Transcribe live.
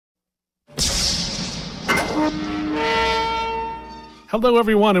Hello,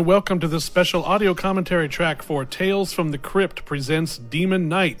 everyone, and welcome to this special audio commentary track for Tales from the Crypt presents Daymon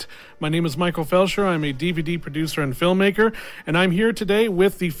Nhit. My name is Michael Felsher. I'm a DVD producer and filmmaker, and I'm here today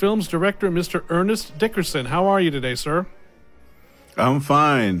with the film's director, Mr. Ernest Dickerson. How are you today, sir? I'm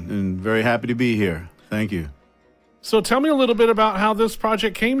fine and very happy to be here. Thank you. So tell me a little bit about how this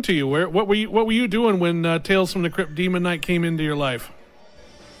project came to you. What were you doing when Tales from the Crypt Daymon Nhit came into your life?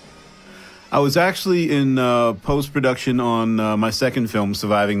 I was actually in post-production on my second film,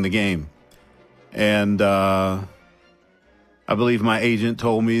 Surviving the Game. And I believe my agent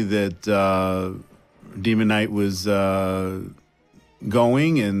told me that Daymon Nhit was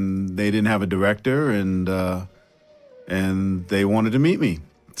going and they didn't have a director and they wanted to meet me.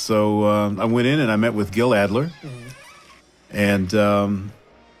 So I went in and I met with Gil Adler. And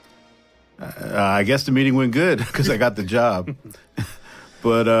I guess the meeting went good because I got the job.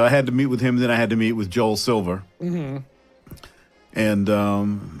 But I had to meet with him, then I had to meet with Joel Silver. And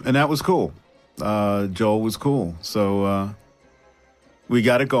that was cool. Joel was cool. So we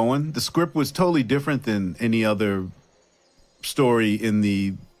got it going. The script was totally different than any other story in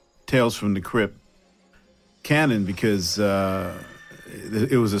the Tales from the Crypt canon because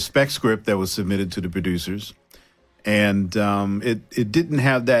it was a spec script that was submitted to the producers. And it didn't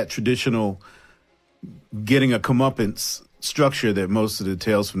have that traditional getting a comeuppance structure that most of the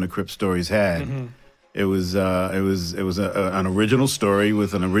Tales from the Crypt stories had. It was an original story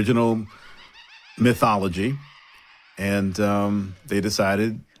with an original mythology, and they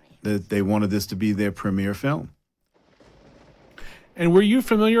decided that they wanted this to be their premiere film. And were you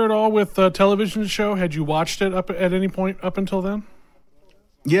familiar at all with the television show? Had you watched it up at any point up until then?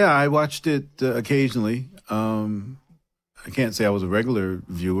 Yeah, I watched it occasionally. I can't say I was a regular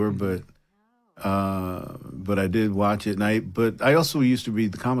viewer, but I did watch it. But I also used to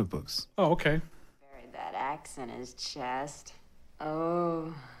read the comic books. Oh, okay. Buried that axe in his chest.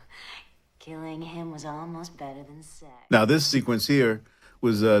 Oh, killing him was almost better than sex. Now, this sequence here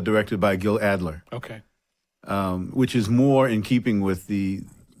was directed by Gil Adler. Okay. Which is more in keeping with the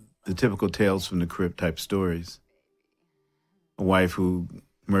typical Tales from the Crypt type stories. A wife who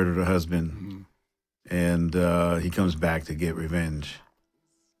murdered her husband, and he comes back to get revenge.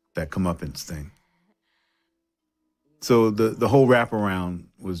 That comeuppance thing. So the whole wraparound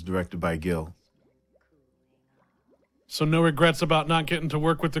was directed by Gil. So no regrets about not getting to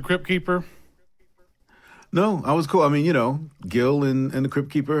work with the Crypt Keeper? No, I was cool. I mean, Gil and the Crypt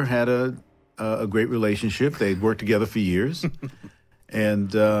Keeper had a great relationship. They'd worked together for years.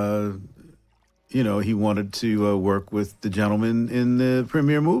 And, he wanted to work with the gentleman in the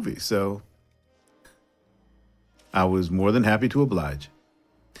premiere movie. So I was more than happy to oblige.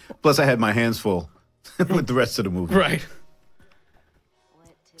 Plus, I had my hands full with the rest of the movie. Right.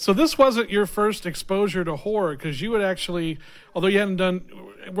 So this wasn't your first exposure to horror, because you had actually, although you hadn't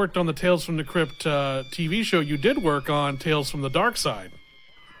worked on the Tales from the Crypt TV show, you did work on Tales from the Dark Side.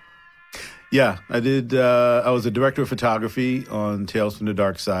 Yeah, I did. I was a director of photography on Tales from the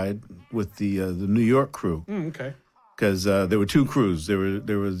Dark Side with the New York crew. Okay. Because there were two crews. There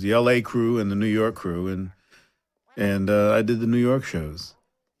was the L.A. crew and the New York crew, and I did the New York shows.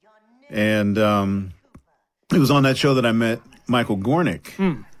 And it was on that show that I met Michael Gornick,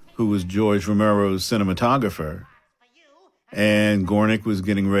 who was George Romero's cinematographer. And Gornick was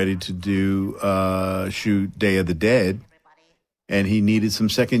getting ready to shoot Day of the Dead, and he needed some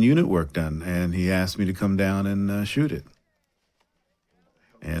second unit work done. And he asked me to come down and shoot it.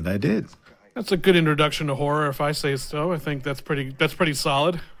 And I did. That's a good introduction to horror, if I say so. I think that's pretty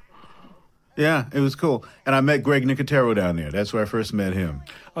solid. Yeah, it was cool. And I met Greg Nicotero down there. That's where I first met him.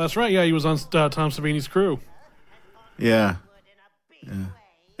 Oh, that's right. Yeah, he was on Tom Savini's crew. Yeah. And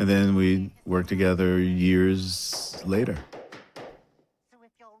then we worked together years later.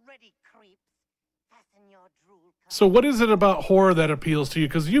 So what is it about horror that appeals to you?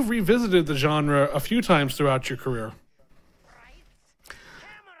 Because you've revisited the genre a few times throughout your career.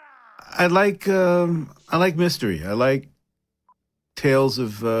 I like mystery. I like tales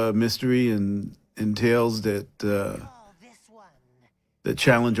of mystery and tales that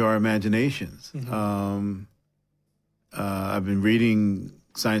challenge our imaginations. I've been reading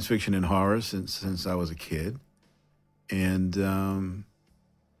science fiction and horror since I was a kid, and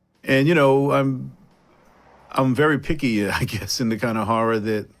I'm very picky, I guess, in the kind of horror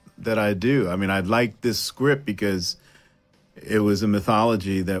that I do. I mean, I like this script because it was a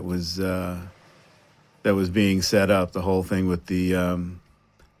mythology that was being set up. The whole thing with the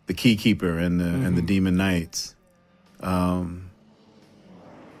key keeper and the demon knights,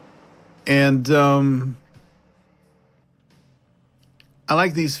 I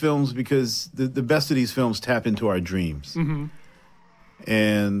like these films because the best of these films tap into our dreams. Mm-hmm.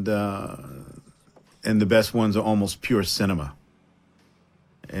 And the best ones are almost pure cinema.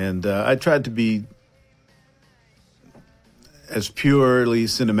 And I tried to be as purely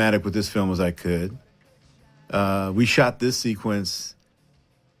cinematic with this film as I could. We shot this sequence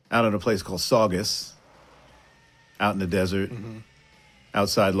out at a place called Saugus, out in the desert,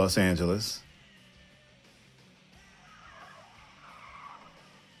 outside Los Angeles.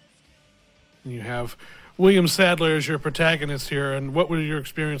 You have William Sadler as your protagonist here, and what was your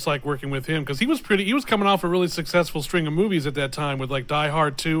experience like working with him? Because he was coming off a really successful string of movies at that time with like Die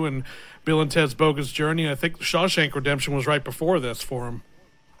Hard 2 and Bill and Ted's Bogus Journey. I think Shawshank Redemption was right before this for him.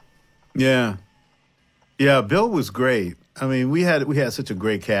 Yeah. Yeah, Bill was great. I mean, we had such a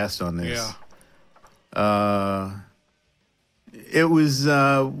great cast on this. Yeah. It was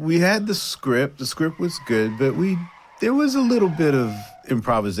we had the script. The script was good, but there was a little bit of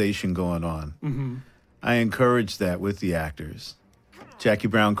improvisation going on. Mm-hmm. I encouraged that with the actors. Jackie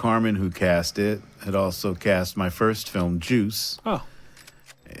Brown Carmen, who cast it, had also cast my first film, Juice. Oh.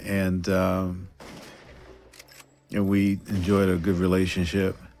 And we enjoyed a good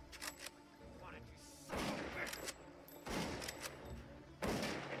relationship.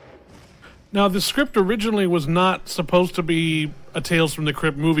 Now, the script originally was not supposed to be a Tales from the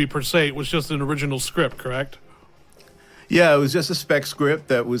Crypt movie per se. It was just an original script, correct? Yeah, it was just a spec script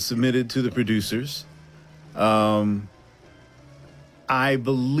that was submitted to the producers. I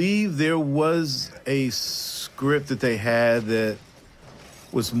believe there was a script that they had that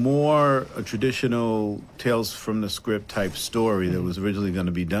was more a traditional Tales from the Crypt type story that was originally going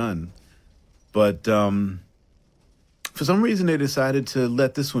to be done. But for some reason, they decided to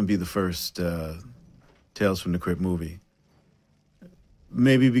let this one be the first Tales from the Crypt movie.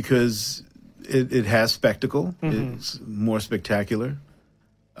 Maybe because it has spectacle. Mm-hmm. It's more spectacular.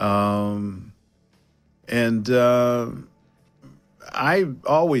 I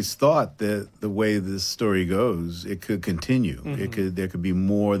always thought that the way this story goes, it could continue. Mm-hmm. There could be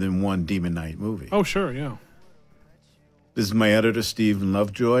more than one Demon Knight movie. Oh, sure, yeah. This is my editor, Stephen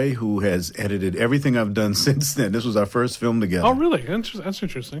Lovejoy, who has edited everything I've done since then. This was our first film together. Oh, really? That's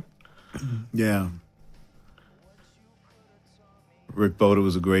interesting. Yeah. Rick Boda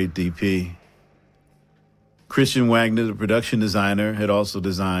was a great DP. Christian Wagner, the production designer, had also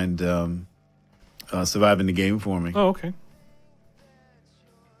designed Surviving the Game for me. Oh, okay.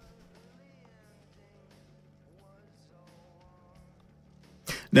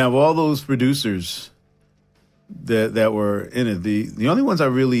 Now, of all those producers that were in it, the only ones I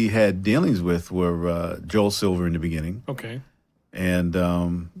really had dealings with were Joel Silver in the beginning. Okay. And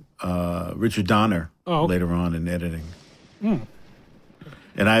Richard Donner later on in editing. Mm.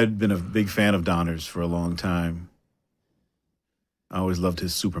 And I had been a big fan of Donner's for a long time. I always loved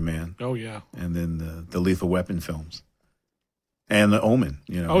his Superman. Oh, yeah. And then the Lethal Weapon films. And the Omen,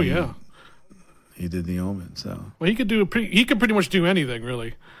 you know. Oh, yeah. He did the Omen, so. Well, he could pretty much do anything,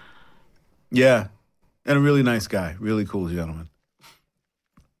 really. Yeah. And a really nice guy. Really cool gentleman.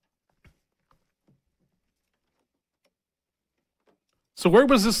 So where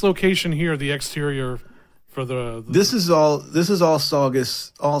was this location here, the exterior for the This is all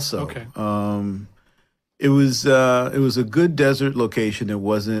Saugus also. Okay. It was a good desert location. It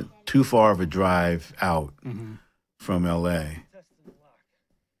wasn't too far of a drive out from LA.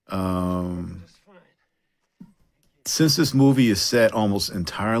 Since this movie is set almost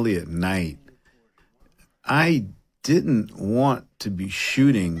entirely at night, I didn't want to be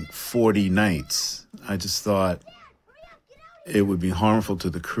shooting 40 nights. I just thought it would be harmful to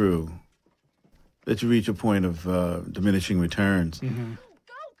the crew. That you reach a point of diminishing returns. Mm-hmm.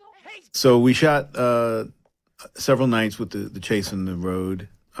 So we shot several nights with the chase on the road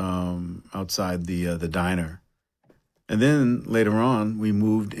outside the diner. And then later on, we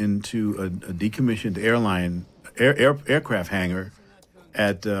moved into a decommissioned aircraft hangar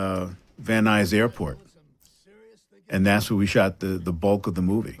at Van Nuys Airport. And that's where we shot the bulk of the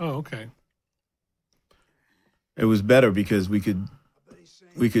movie. Oh, okay. It was better because we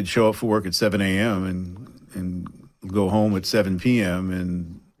could show up for work at 7 a.m. and go home at 7 p.m.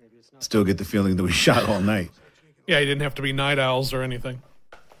 and still get the feeling that we shot all night. Yeah, you didn't have to be night owls or anything.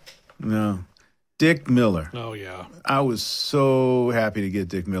 No. Dick Miller. Oh, yeah. I was so happy to get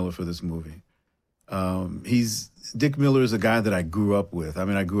Dick Miller for this movie. Dick Miller is a guy that I grew up with. I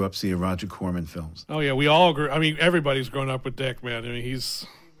mean, I grew up seeing Roger Corman films. Oh, yeah, we all grew. I mean, everybody's grown up with Dick, man. I mean, he's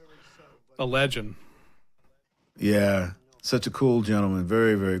a legend. Yeah, such a cool gentleman.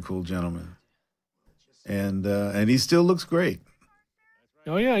 Very, very cool gentleman. And he still looks great.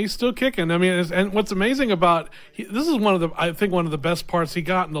 Oh yeah, he's still kicking. I mean, and what's amazing about this is I think one of the best parts he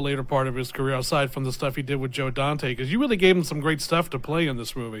got in the later part of his career, aside from the stuff he did with Joe Dante, because you really gave him some great stuff to play in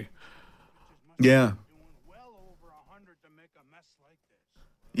this movie. Yeah.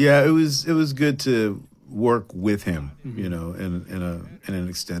 Yeah, it was good to work with him, you know, in an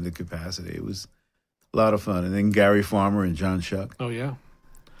extended capacity. It was a lot of fun. And then Gary Farmer and John Shuck. Oh yeah.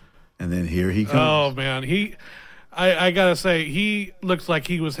 And then here he comes. Oh man, I gotta say, he looks like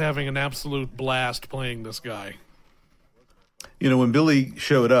he was having an absolute blast playing this guy. You know, when Billy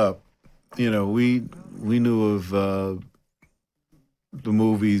showed up, you know, we knew of the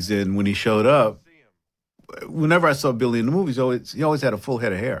movies, and when he showed up, whenever I saw Billy in the movies, he always had a full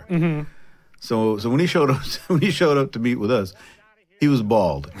head of hair. Mm-hmm. So when he showed up to meet with us, he was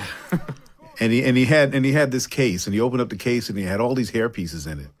bald, and he had this case, and he opened up the case, and he had all these hair pieces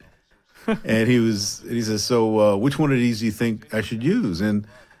in it. And he says, so which one of these do you think I should use? And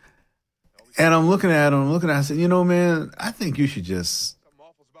I'm looking at him, I said, you know, man, I think you should just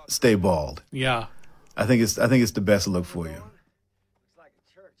stay bald. Yeah. I think it's the best look for you.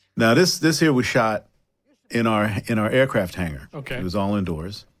 Now this here was shot in our aircraft hangar. Okay. It was all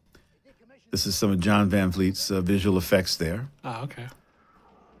indoors. This is some of John Van Vliet's visual effects there. Ah, okay.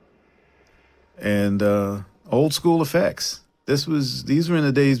 And old school effects. These were in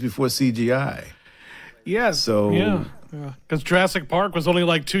the days before CGI. Yeah. So yeah. Because Jurassic Park was only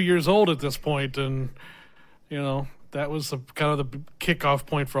like 2 years old at this point, and you know that was kind of the kickoff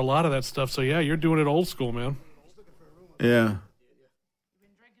point for a lot of that stuff. So yeah, you're doing it old school, man. Yeah.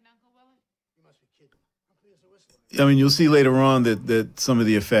 I mean, you'll see later on that some of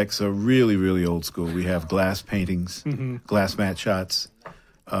the effects are really, really old school. We have glass paintings, glass matte shots,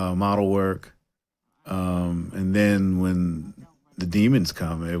 model work. And then when the demons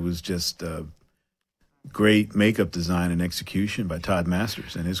come, it was just great makeup design and execution by Todd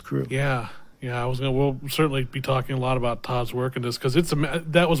Masters and his crew. Yeah. We'll certainly be talking a lot about Todd's work in this, because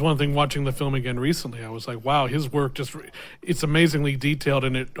that was one thing watching the film again recently. I was like, wow, his work it's amazingly detailed,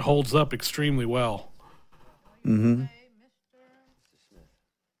 and it holds up extremely well. Mm-hmm.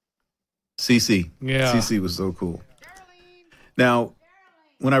 CC. Yeah. CC was so cool. Now,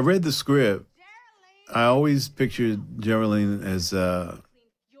 when I read the script, I always pictured Geraldine as a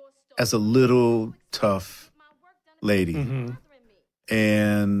little tough lady. Mm-hmm.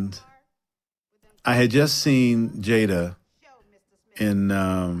 And I had just seen Jada in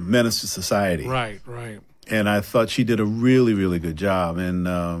Menace to Society. Right. And I thought she did a really, really good job. And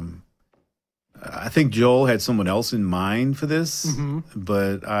I think Joel had someone else in mind for this,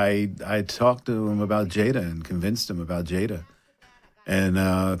 but I talked to him about Jada and convinced him about Jada,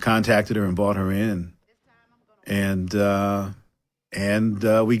 and contacted her and brought her in, and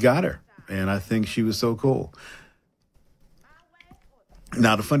we got her, and I think she was so cool.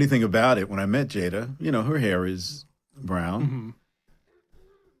 Now, the funny thing about it, when I met Jada, you know, her hair is brown.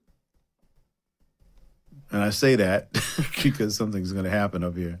 And I say that because something's going to happen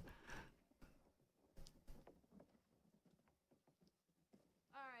up here.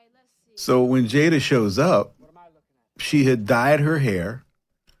 So when Jada shows up, she had dyed her hair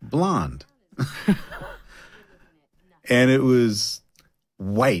blonde. And it was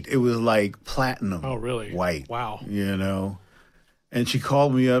white. It was like platinum. Oh, really? White. Wow. You know? And she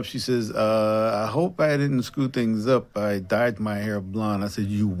called me up. She says, I hope I didn't screw things up. I dyed my hair blonde. I said,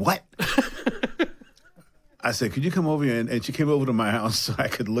 you what? I said, could you come over here? And she came over to my house so I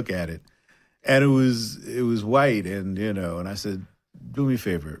could look at it. And it was white. And, you know, and I said, do me a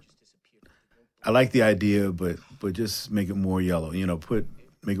favor. I like the idea, but just make it more yellow. You know,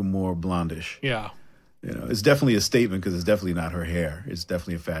 make it more blondish. Yeah. You know, it's definitely a statement because it's definitely not her hair. It's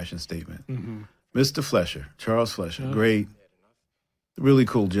definitely a fashion statement. Mr. Flesher, Charles Flesher, great, really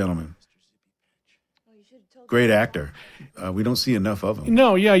cool gentleman. Great actor. We don't see enough of him.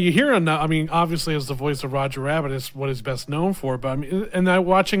 No, yeah, you hear enough. I mean, obviously, as the voice of Roger Rabbit is what he's best known for. But I mean, and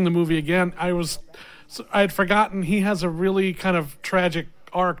watching the movie again, I had forgotten he has a really kind of tragic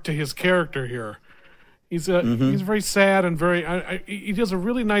arc to his character here. He's very sad and he does a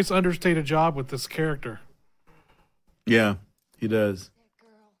really nice understated job with this character. Yeah, he does.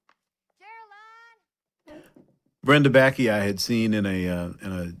 Brenda Bakke I had seen in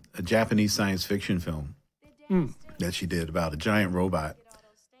a Japanese science fiction film that she did about a giant robot,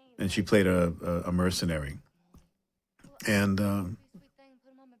 and she played a mercenary, and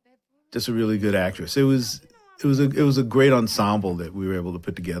just a really good actress. It was a great ensemble that we were able to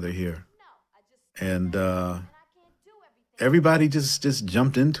put together here. And everybody just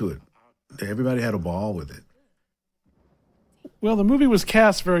jumped into it. Everybody had a ball with it. Well, the movie was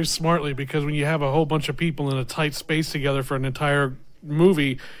cast very smartly, because when you have a whole bunch of people in a tight space together for an entire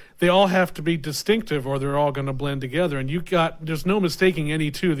movie, they all have to be distinctive or they're all going to blend together. And there's no mistaking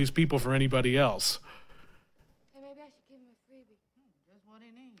any two of these people for anybody else.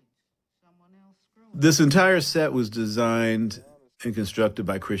 This entire set was designed and constructed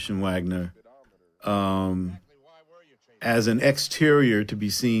by Christian Wagner as an exterior to be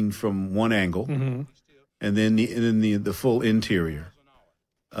seen from one angle, and then the full interior.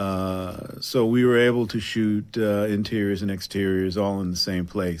 So we were able to shoot interiors and exteriors all in the same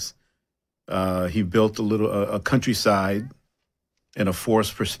place. He built a countryside in a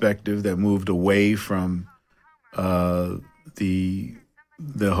forced perspective that moved away from the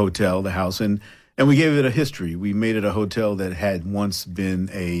hotel, the house, and we gave it a history. We made it a hotel that had once been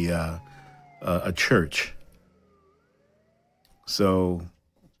a church. So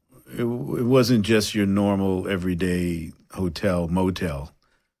it wasn't just your normal everyday hotel, motel.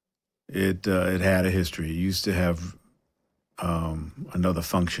 It had a history. It used to have another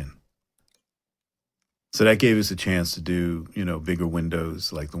function. So that gave us a chance to do, bigger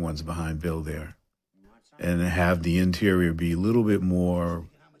windows like the ones behind Bill there, and have the interior be a little bit more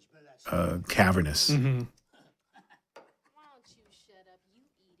cavernous. Mm-hmm.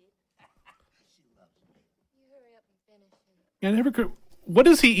 Yeah, I never could. What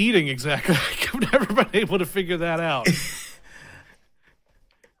is he eating exactly? I've never been able to figure that out.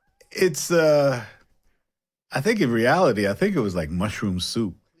 It's, I think in reality, it was like mushroom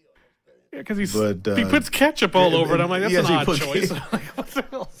soup. Yeah, because he puts ketchup all over it. I'm like, that's an odd choice. Like,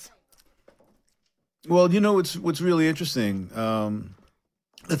 what else? Well, what's really interesting,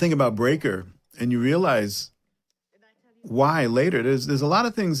 the thing about Breaker, and you realize why later. There's a lot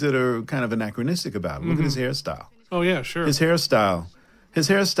of things that are kind of anachronistic about him. Look at his hairstyle. Oh yeah, sure. His hairstyle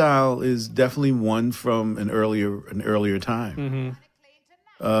is definitely one from an earlier time.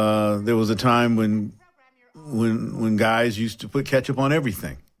 There was a time when guys used to put ketchup on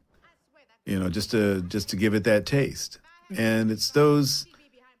everything, just to give it that taste. And it's those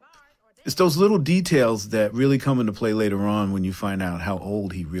little details that really come into play later on when you find out how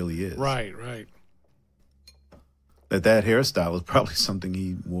old he really is. Right. That hairstyle is probably something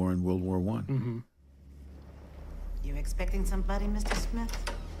he wore in World War I. Mm-hmm. You expecting somebody, Mr. Smith?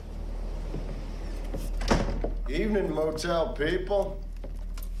 Evening, motel people.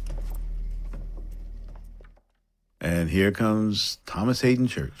 And here comes Thomas Hayden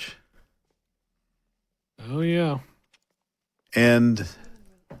Church. Oh, yeah. And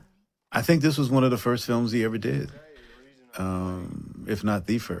I think this was one of the first films he ever did, if not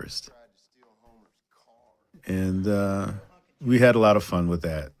the first. And we had a lot of fun with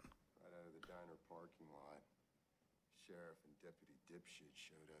that.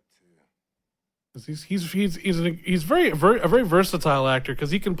 He's a very versatile actor because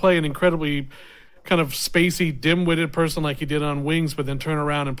he can play an incredibly kind of spacey, dim-witted person like he did on Wings, but then turn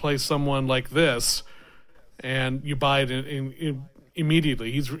around and play someone like this, and you buy it in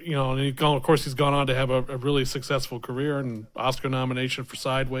immediately. He's of course he's gone on to have a really successful career and Oscar nomination for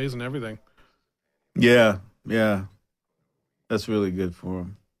Sideways and everything. Yeah, that's really good for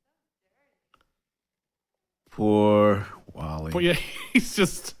him. Poor Wally. But yeah, he's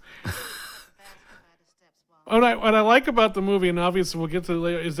just. What I like about the movie, and obviously we'll get to it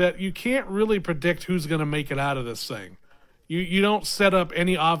later, is that you can't really predict who's going to make it out of this thing. You don't set up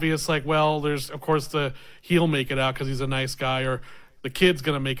any obvious, like, well, there's, of course, he'll make it out because he's a nice guy, or the kid's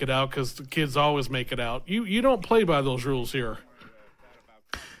going to make it out because the kids always make it out. You don't play by those rules here.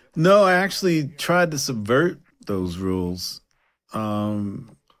 No, I actually tried to subvert those rules. I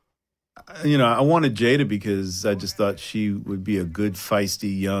wanted Jada because I just thought she would be a good,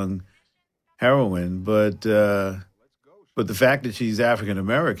 feisty, young heroine, but the fact that she's African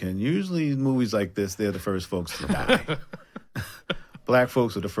American, usually in movies like this, they're the first folks to die. Black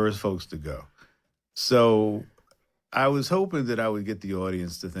folks are the first folks to go. So I was hoping that I would get the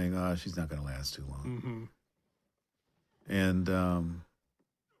audience to think, she's not going to last too long. Mm-hmm.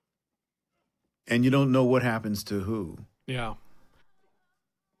 And you don't know what happens to who. Yeah.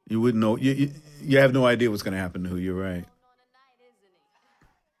 You wouldn't know. You have no idea what's going to happen to who. You're right.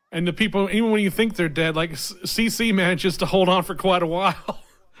 And the people, even when you think they're dead, like CC manages to hold on for quite a while,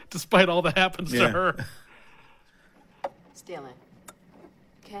 despite all that happens to her. Stealing.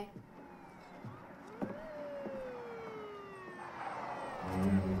 Okay?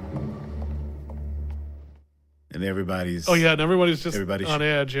 And everybody's... Oh, yeah, and everybody's just on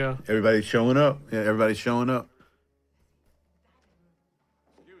edge, yeah. Everybody's showing up. Yeah, everybody's showing up.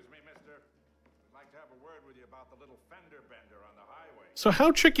 So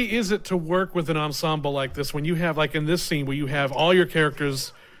how tricky is it to work with an ensemble like this when you have, like in this scene, where you have all your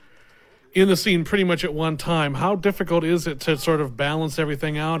characters in the scene pretty much at one time. How difficult is it to sort of balance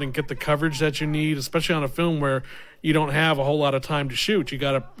everything out and get the coverage that you need, especially on a film where you don't have a whole lot of time to shoot? You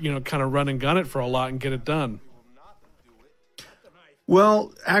got to, kind of run and gun it for a lot and get it done.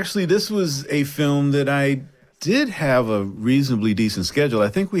 Well, actually, this was a film that I did have a reasonably decent schedule. I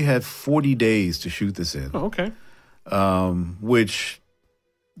think we had 40 days to shoot this in. Oh, okay. Which,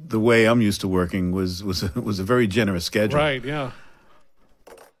 the way I'm used to working, was a very generous schedule. Right, yeah.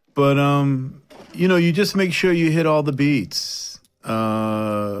 But, you just make sure you hit all the beats.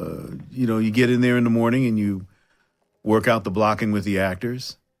 You get in there in the morning and you work out the blocking with the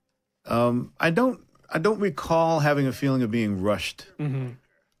actors. I don't recall having a feeling of being rushed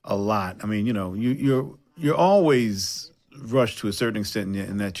a lot. I mean, you're always rushed to a certain extent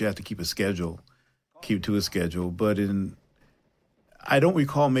in that you have to keep to a schedule. But I don't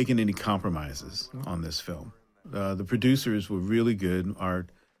recall making any compromises on this film. The producers were really good. Our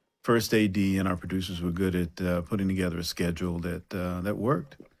first AD and our producers were good at putting together a schedule that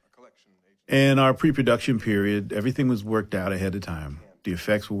worked. And our pre-production period, everything was worked out ahead of time. The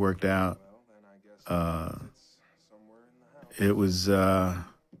effects were worked out. It was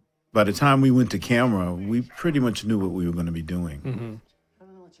by the time we went to camera, we pretty much knew what we were going to be doing. I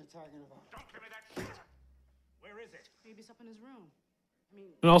don't know what you're talking about. Don't give me that shit. Where is it? Maybe it's up in his room.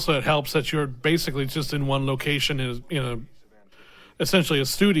 And also it helps that you're basically just in one location in essentially a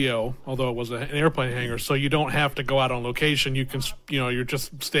studio, although it was an airplane hangar, so you don't have to go out on location. You can, you're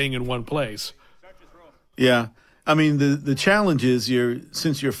just staying in one place. Yeah. I mean, the challenge is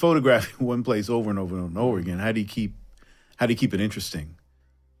since you're photographing one place over and over and over again, how do you keep it interesting?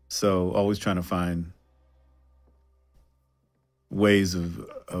 So always trying to find ways of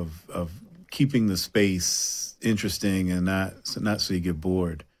keeping the space interesting and not so you get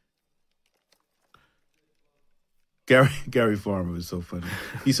bored. Gary Farmer was so funny.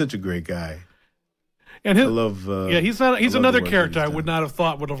 He's such a great guy. And I love. He's another character I would not have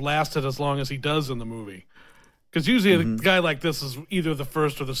thought would have lasted as long as he does in the movie. Because usually a guy like this is either the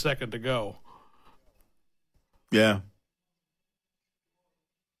first or the second to go. Yeah.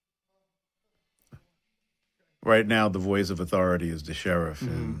 Right now, the voice of authority is the sheriff,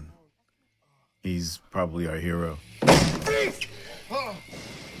 and he's probably our hero. Christ,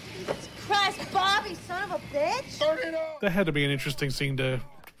 Bobby, son of a bitch! That had to be an interesting scene to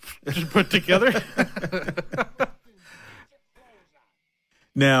just put together.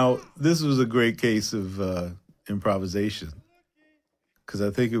 Now, this was a great case of improvisation, because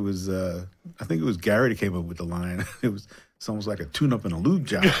I think it was Gary that came up with the line. It's almost like a tune-up in a lube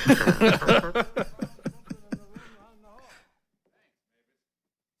job.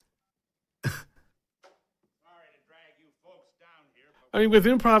 I mean, with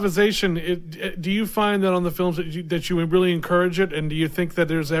improvisation, do you find that on the films that you really encourage it, and do you think that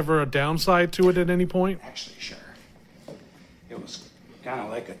there's ever a downside to it at any point? Actually, Sheriff, it was kind of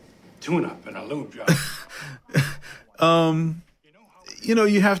like a tune-up in a lube job.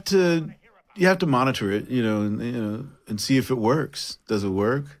 You have to monitor it, and see if it works. Does it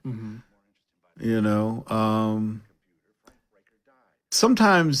work?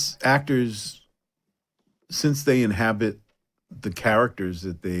 Sometimes actors, since they inhabit the characters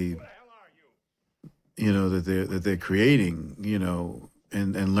that they're creating,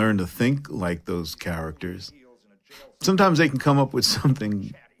 and learn to think like those characters, sometimes they can come up with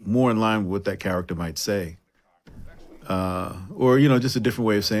something more in line with what that character might say. Or just a different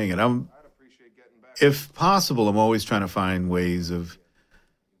way of saying it. If possible, I'm always trying to find ways of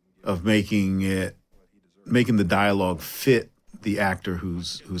making the dialogue fit the actor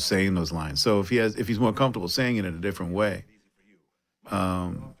who's saying those lines. So if he's more comfortable saying it in a different way,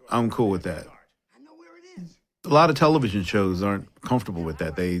 I'm cool with that. A lot of television shows aren't comfortable with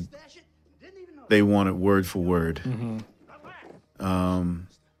that. They want it word for word.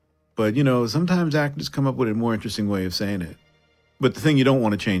 But sometimes actors come up with a more interesting way of saying it. But the thing you don't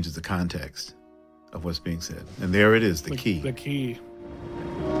want to change is the context of what's being said. And there it is, the key. The key.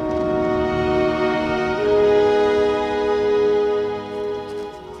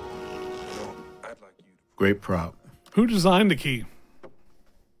 Great prop. Who designed the key?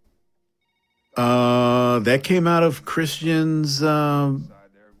 That came out of Christian's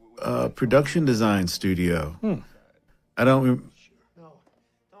production design studio. I don't.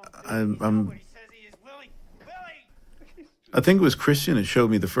 I think it was Christian that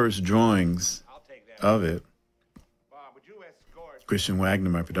showed me the first drawings of it. Christian Wagner,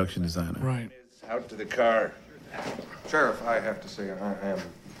 my production designer. Right. Out to the car. Sheriff, I have to say I am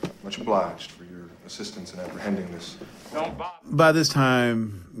much obliged for your assistance in apprehending this. By this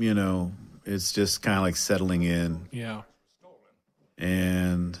time, it's just kind of like settling in. Yeah.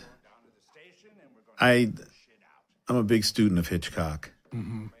 And I'm a big student of Hitchcock.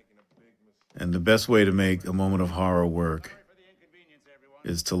 Mm-hmm. And the best way to make a moment of horror work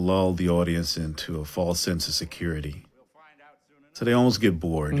is to lull the audience into a false sense of security. So they almost get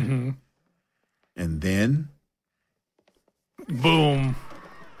bored. Mm-hmm. And then... boom.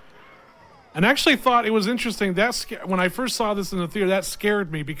 And I actually thought it was interesting. When I first saw this in the theater, that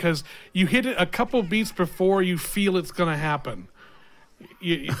scared me because you hit it a couple beats before you feel it's going to happen.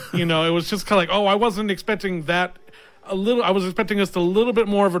 You know, it was just kind of like, oh, I wasn't expecting that. I was expecting just a little bit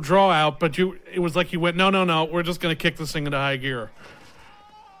more of a draw out, but it was like you went, no, we're just going to kick this thing into high gear.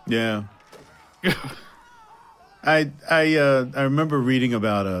 Yeah. I remember reading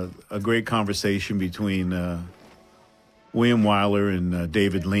about a great conversation between William Wyler and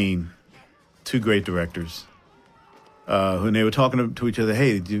David Lean, two great directors, when they were talking to each other.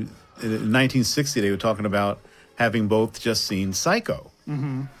 Hey, in 1960, they were talking about having both just seen Psycho.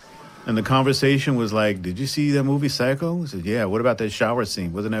 Mm-hmm. And the conversation was like, did you see that movie Psycho? I said, yeah. What about that shower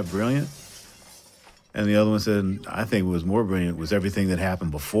scene? Wasn't that brilliant? And the other one said, I think what was more brilliant was everything that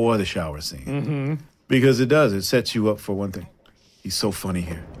happened before the shower scene. Mm-hmm. Because it does. It sets you up for one thing. He's so funny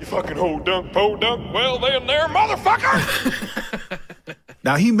here. You fucking ho dunk, po dunk, well then there, motherfucker!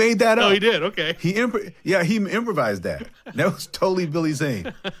 Now, he made that up. Oh, he did? Okay. He improvised that. That was totally Billy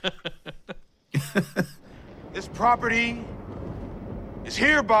Zane. This property is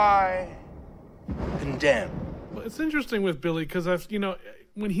hereby condemned. Well, it's interesting with Billy because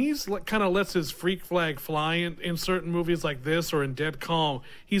when he's kind of lets his freak flag fly in certain movies like this or in Dead Calm,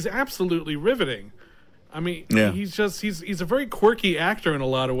 he's absolutely riveting. I mean, yeah. he's a very quirky actor in a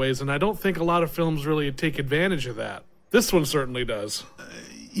lot of ways, and I don't think a lot of films really take advantage of that. This one certainly does.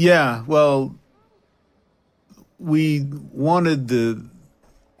 Yeah, well, we wanted that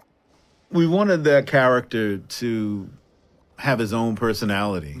character to have his own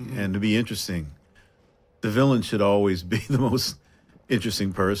personality and to be interesting. The villain should always be the most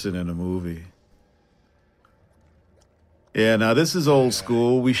interesting person in a movie. Yeah, now this is old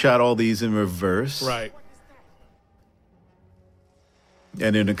school. We shot all these in reverse. Right.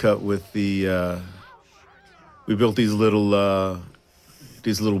 And in a cut with the, we built these little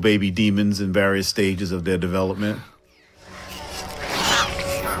baby demons in various stages of their development.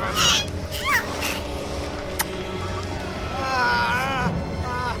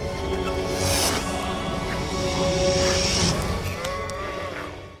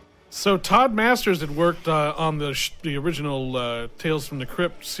 So Todd Masters had worked on the original Tales from the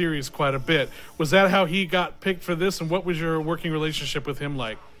Crypt series quite a bit. Was that how he got picked for this, and what was your working relationship with him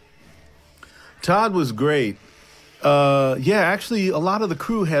like? Todd was great. Actually, a lot of the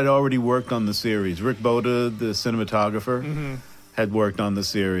crew had already worked on the series. Rick Boda, the cinematographer, had worked on the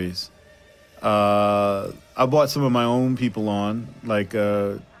series. I brought some of my own people on, like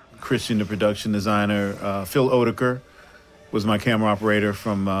Christian, the production designer, Phil Oedeker was my camera operator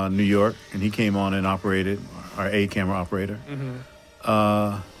from New York, and he came on and operated, our A camera operator. Mm-hmm.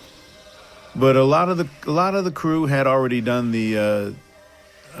 But a lot of the crew had already done the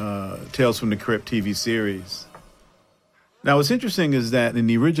Tales from the Crypt TV series. Now, what's interesting is that in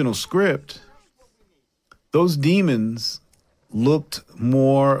the original script, those demons looked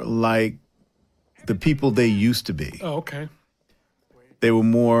more like the people they used to be. Oh, okay. They were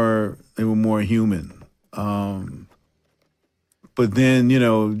more human. But then,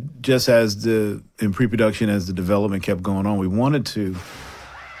 just in pre-production, as the development kept going on, we wanted to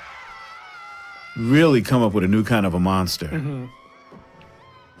really come up with a new kind of a monster. Mm-hmm.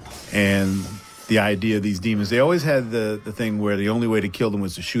 And the idea of these demons, they always had the thing where the only way to kill them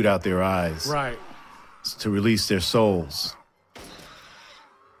was to shoot out their eyes. Right. To release their souls.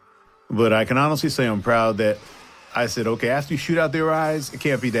 But I can honestly say I'm proud that I said, okay, after you shoot out their eyes, it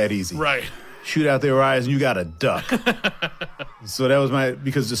can't be that easy. Right. Shoot out their eyes and you got to duck. So that was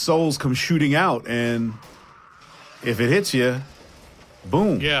because the souls come shooting out, and if it hits you,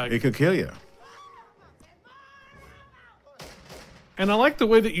 boom, it could kill you. And I like the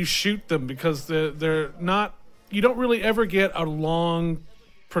way that you shoot them because they're not, you don't really ever get a long,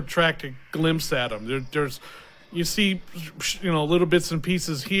 protracted glimpse at them. You see, little bits and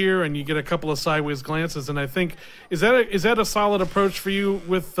pieces here, and you get a couple of sideways glances. And I think is that a solid approach for you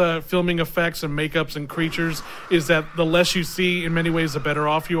with filming effects and makeups and creatures? Is that the less you see, in many ways, the better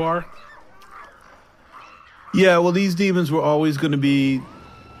off you are? Yeah, well, these demons were always going to be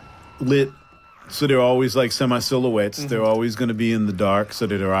lit, so they're always like semi-silhouettes. Mm-hmm. They're always going to be in the dark, so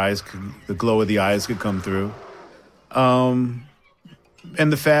that the glow of the eyes could come through. And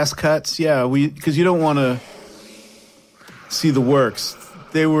the fast cuts, because you don't want to see the works.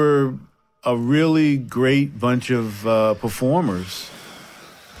 They were a really great bunch of performers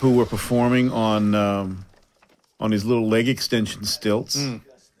who were performing on these little leg extension stilts,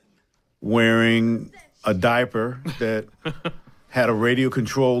 wearing a diaper that had a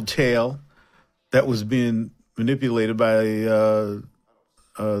radio-controlled tail that was being manipulated by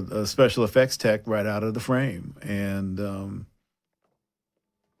a special effects tech right out of the frame. And,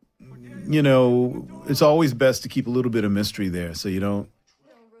 you know, it's always best to keep a little bit of mystery there so you don't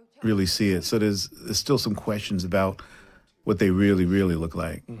really see it. So there's still some questions about what they really, really look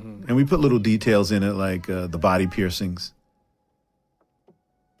like. And we put little details in it like the body piercings.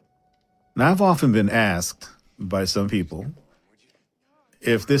 Now, I've often been asked by some people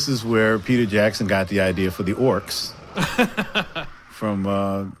if this is where Peter Jackson got the idea for the orcs from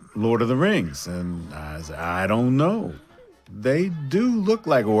Lord of the Rings. And I said, I don't know. They do look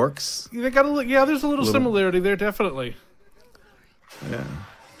like orcs. They got there's a little similarity there, definitely. Yeah.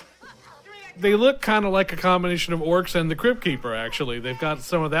 They look kind of like a combination of orcs and the Crypt Keeper, actually. They've got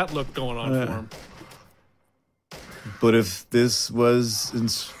some of that look going on for them. But if this was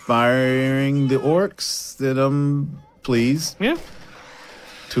inspiring the orcs, then I'm pleased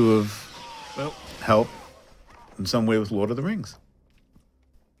to have helped in some way with Lord of the Rings.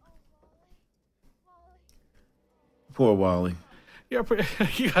 Poor Wally. Yeah,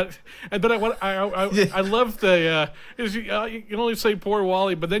 and then I love the you can only say poor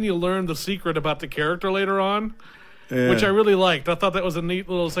Wally, but then you learn the secret about the character later on, which I really liked. I thought that was a neat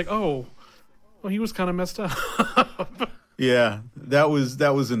little. It's like, oh, well, he was kind of messed up. Yeah, that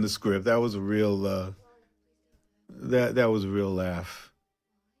was in the script. That was a real that was a real laugh.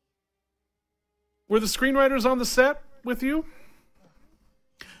 Were the screenwriters on the set with you?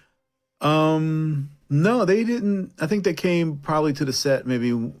 No, they didn't. I think they came probably to the set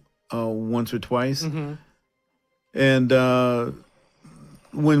maybe once or twice. And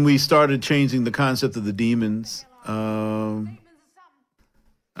when we started changing the concept of the demons, I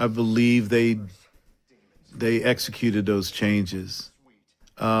believe they executed those changes.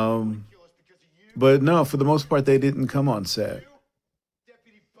 But no, for the most part, they didn't come on set.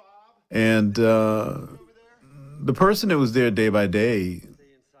 And the person that was there day by day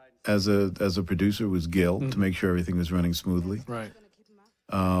as a producer was Gil to make sure everything was running smoothly. Right.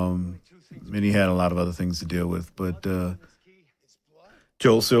 And he had a lot of other things to deal with. But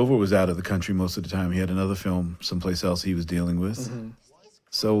Joel Silver was out of the country most of the time. He had another film someplace else he was dealing with.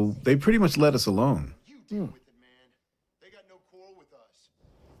 So they pretty much let us alone.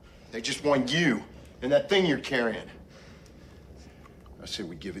 They just want you and that thing you're carrying. I say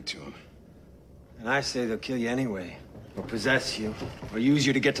we give it to them. And I say they'll kill you anyway, or possess you, or use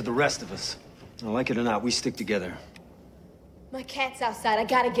you to get to the rest of us. Now, like it or not, we stick together. My cat's outside. I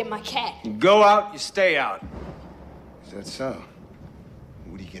gotta get my cat. You go out, you stay out. Is that so?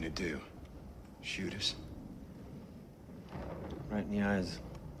 What are you gonna do? Shoot us? Right in the eyes.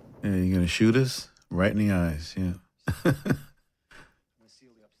 Yeah, you're gonna shoot us right in the eyes. Yeah.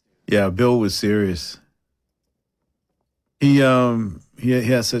 Yeah, Bill was serious. He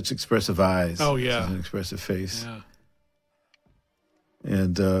has such expressive eyes. Oh yeah, such an expressive face. Yeah.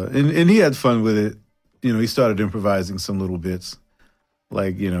 And he had fun with it. You know, he started improvising some little bits,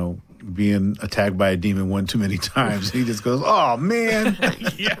 like, you know, being attacked by a demon one too many times. He just goes, "Oh man!"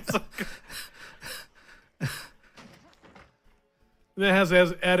 Yes. That has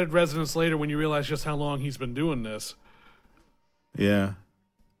added resonance later when you realize just how long he's been doing this. Yeah.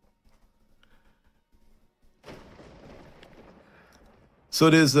 So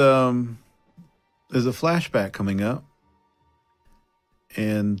there's a flashback coming up,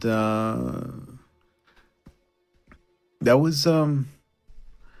 and that was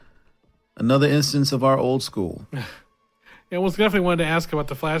another instance of our old school. Yeah, I was definitely wanted to ask about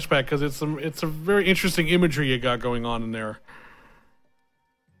the flashback because it's a very interesting imagery you got going on in there.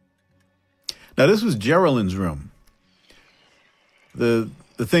 Now this was Geraldine's room. The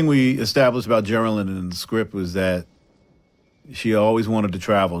thing we established about Geraldine in the script was that she always wanted to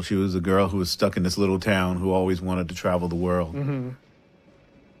travel. She was a girl who was stuck in this little town who always wanted to travel the world.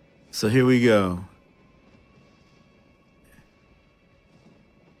 So here we go.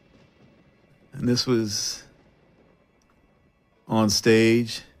 And this was on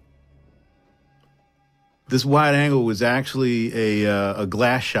stage. This wide angle was actually a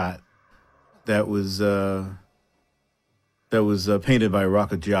glass shot that was painted by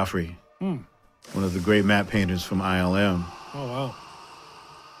Rocco Giaffri, one of the great matte painters from ILM. Oh wow!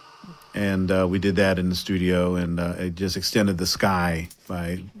 And we did that in the studio, and it just extended the sky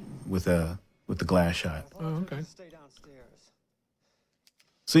with the glass shot. Oh, okay.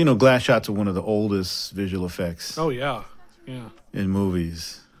 So, you know, glass shots are one of the oldest visual effects. Oh yeah, yeah. In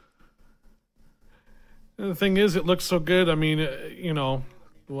movies. And the thing is, it looks so good. I mean, you know,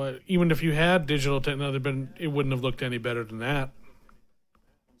 even if you had digital technology, it wouldn't have looked any better than that.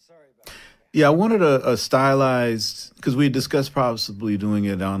 Yeah, I wanted a stylized, because we had discussed possibly doing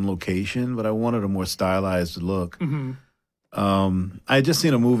it on location, but I wanted a more stylized look. Mm-hmm. I had just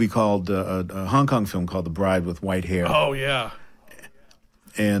seen a movie called, a Hong Kong film called The Bride with White Hair. Oh, yeah.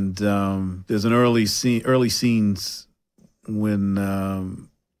 And there's an early scenes when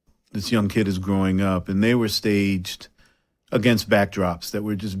this young kid is growing up, and they were staged against backdrops that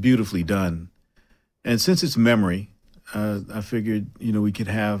were just beautifully done. And since it's memory, I figured, we could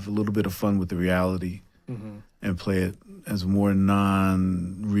have a little bit of fun with the reality and play it as a more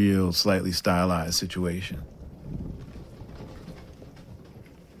non-real, slightly stylized situation.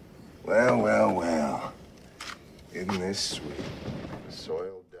 Well, well, well. Isn't this sweet? A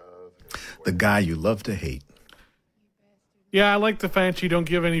soiled dove. The guy you love to hate. Yeah, I like the fact you don't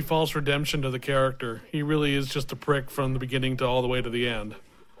give any false redemption to the character. He really is just a prick from the beginning to all the way to the end.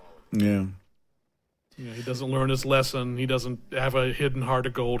 Yeah. Yeah, he doesn't learn his lesson. He doesn't have a hidden heart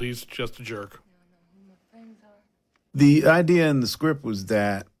of gold. He's just a jerk. The idea in the script was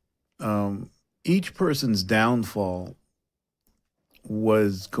that each person's downfall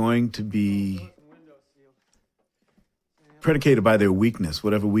was going to be predicated by their weakness,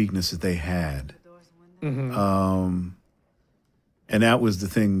 whatever weaknesses they had. Mm-hmm. And that was the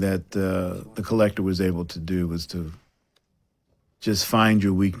thing that the collector was able to do, was to just find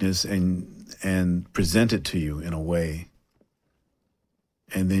your weakness and present it to you in a way.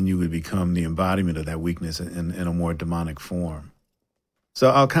 And then you would become the embodiment of that weakness in a more demonic form.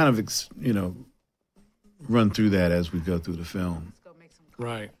 So I'll kind of, run through that as we go through the film.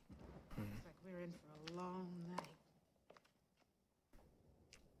 Right.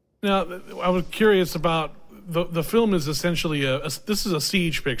 Now, I was curious about the film is essentially this is a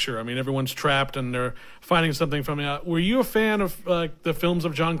siege picture. I mean, everyone's trapped and they're finding something from it. Were you a fan of the films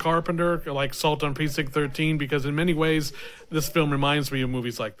of John Carpenter, like Assault on Precinct 13? Because in many ways, this film reminds me of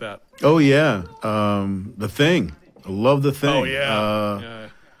movies like that. Oh, yeah. The Thing. I love The Thing. Oh, yeah.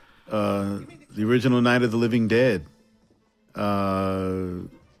 The original Night of the Living Dead.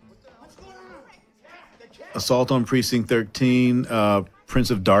 Assault on Precinct 13. Prince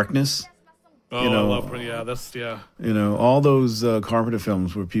of Darkness. Oh, I love all those Carpenter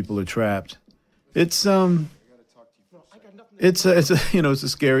films where people are trapped. It's a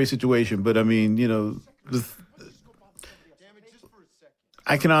scary situation, but I mean,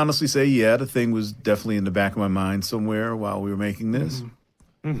 I can honestly say, yeah, The Thing was definitely in the back of my mind somewhere while we were making this.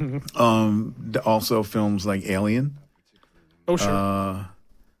 Mm-hmm. Also films like Alien. Oh, sure.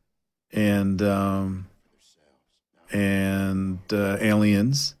 And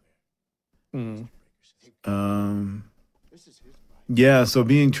Aliens. Mm. Yeah, so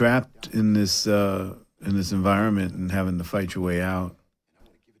being trapped in this environment and having to fight your way out,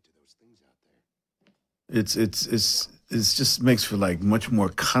 it's just makes for like much more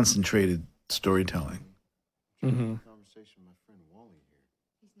concentrated storytelling. Mm-hmm.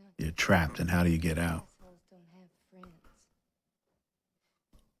 You're trapped, and how do you get out?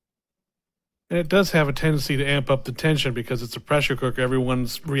 And it does have a tendency to amp up the tension because it's a pressure cooker.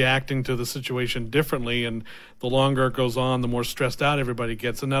 Everyone's reacting to the situation differently, and the longer it goes on, the more stressed out everybody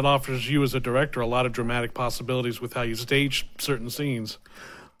gets. And that offers you as a director a lot of dramatic possibilities with how you stage certain scenes.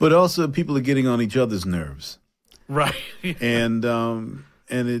 But also, people are getting on each other's nerves, right? and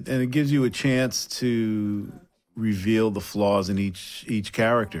it gives you a chance to reveal the flaws in each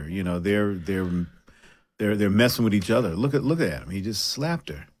character. They're messing with each other. Look at him. He just slapped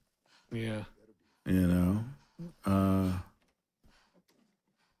her. Yeah.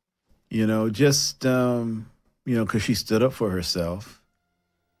 Because she stood up for herself,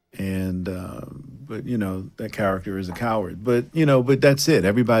 and but that character is a coward. But that's it.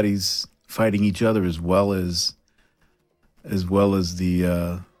 Everybody's fighting each other as well as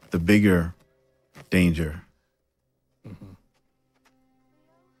the bigger danger. Mm-hmm.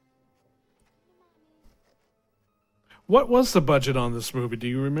 What was the budget on this movie? Do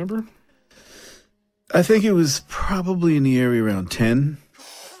you remember? I think it was probably in the area around 10.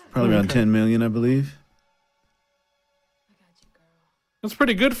 Probably around 10 million, I believe. That's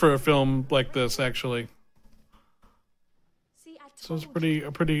pretty good for a film like this, actually. So it's a pretty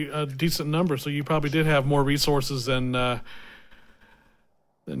decent number. So you probably did have more resources than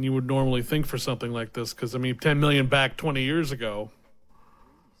you would normally think for something like this. Because, I mean, 10 million back 20 years ago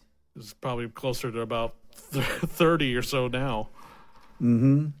is probably closer to about 30 or so now.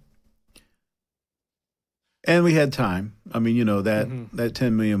 Mm-hmm. And we had time. I mean, that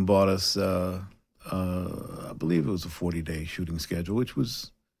 10 million bought us, I believe it was a 40-day shooting schedule, which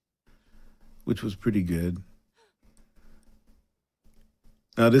was pretty good.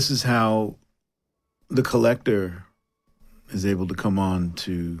 Now, this is how the collector is able to come on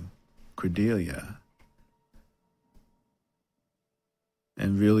to Cordelia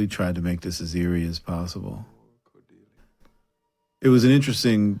and really tried to make this as eerie as possible. It was an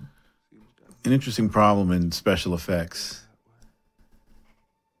interesting problem in special effects.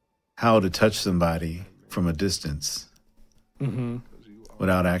 How to touch somebody from a distance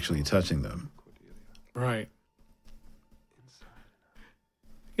without actually touching them. Right.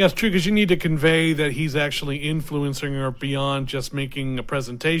 Yeah, it's true, because you need to convey that he's actually influencing her beyond just making a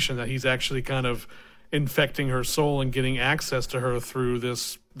presentation, that he's actually kind of infecting her soul and getting access to her through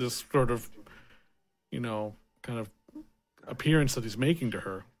this sort of, kind of appearance that he's making to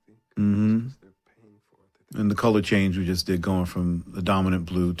her. Mm-hmm. And the color change we just did, going from the dominant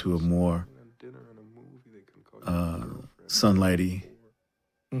blue to a more sunlighty,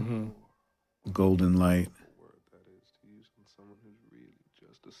 golden light.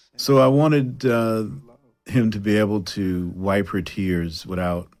 So I wanted him to be able to wipe her tears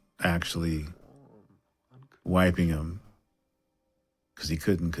without actually wiping them, because he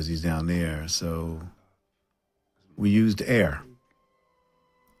couldn't, because he's down there. So we used air.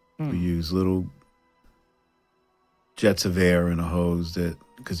 We used little jets of air in a hose, that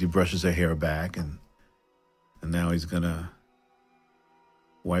because he brushes her hair back, and now he's gonna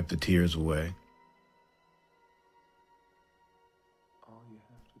wipe the tears away.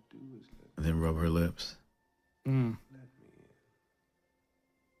 And then rub her lips.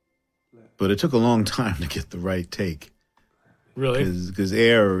 But it took a long time to get the right take. Really? Because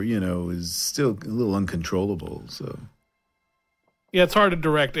air, is still a little uncontrollable. So yeah, it's hard to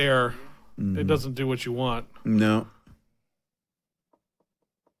direct air. It doesn't do what you want. No.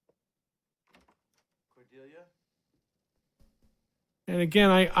 And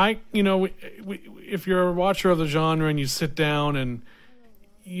again, if you're a watcher of the genre and you sit down and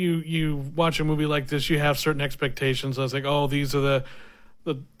you watch a movie like this, you have certain expectations. I was like, oh, these are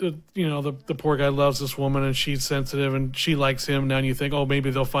the poor guy loves this woman and she's sensitive and she likes him. Now you think, oh,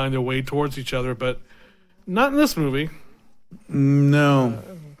 maybe they'll find their way towards each other, but not in this movie. No.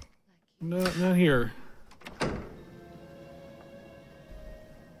 Not here.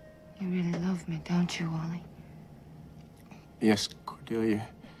 You really love me, don't you, Wally? Yes, Cordelia.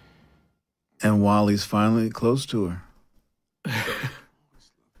 And Wally's finally close to her.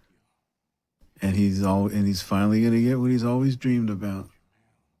 And he's finally going to get what he's always dreamed about.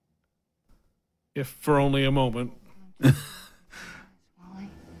 If for only a moment.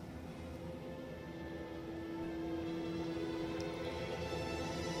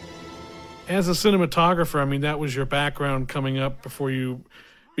 As a cinematographer, that was your background coming up before you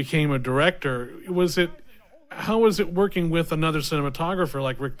became a director. How was it working with another cinematographer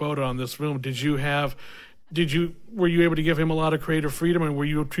like Rick Boda on this film? Were you able to give him a lot of creative freedom, and were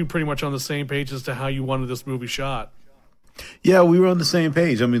you two pretty much on the same page as to how you wanted this movie shot? Yeah, we were on the same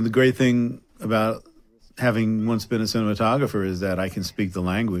page. The great thing about having once been a cinematographer is that I can speak the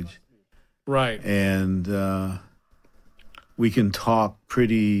language. Right. And we can talk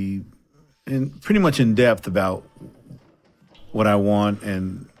pretty much in depth about what I want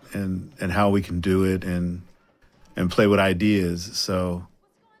and how we can do it and play with ideas. So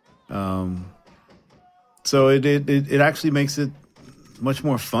it actually makes it much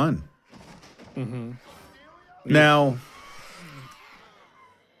more fun. Mm-hmm. Now,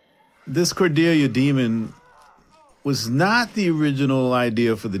 this Cordelia demon was not the original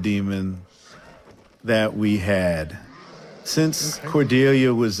idea for the demon that we had. Since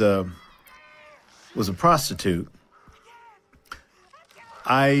Cordelia was a prostitute,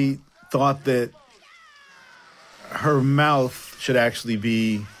 I thought that her mouth should actually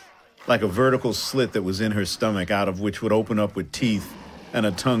be like a vertical slit that was in her stomach, out of which would open up with teeth and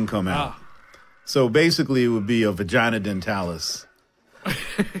a tongue come out. So basically it would be a vagina dentalis.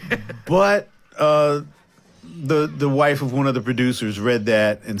 But the wife of one of the producers read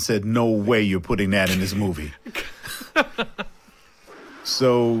that and said, no way you're putting that in this movie.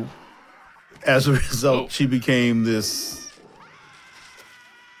 So as a result, she became this,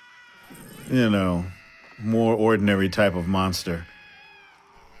 more ordinary type of monster.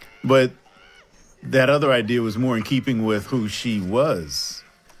 But that other idea was more in keeping with who she was,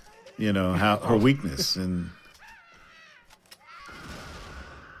 how her weakness. And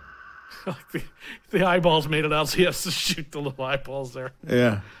the eyeballs made it out, so he has to shoot the little eyeballs there.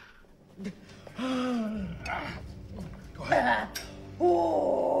 Yeah. Go ahead.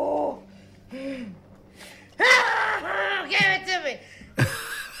 Oh. Give it to me.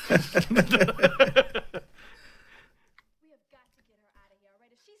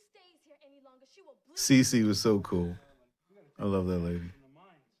 Cece was so cool. I love that lady.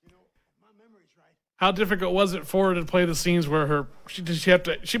 How difficult was it for her to play the scenes where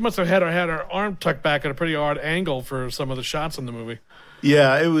she must have had her arm tucked back at a pretty odd angle for some of the shots in the movie.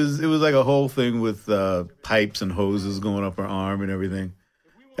 Yeah, it was like a whole thing with pipes and hoses going up her arm and everything.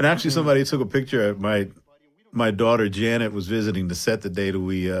 And actually, somebody took a picture of my daughter Janet was visiting the set the day that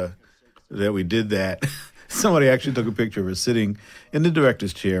we did that. Somebody actually took a picture of her sitting in the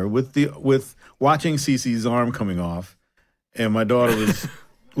director's chair with watching Cece's arm coming off, and my daughter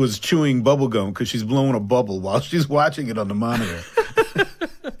was chewing bubble gum because she's blowing a bubble while she's watching it on the monitor.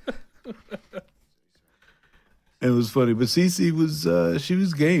 It was funny, but Cece was she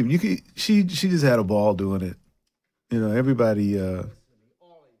was game. She just had a ball doing it. You know, everybody.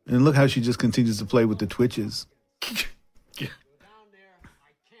 And look how she just continues to play with the twitches.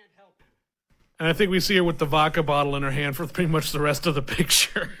 And I think we see her with the vodka bottle in her hand for pretty much the rest of the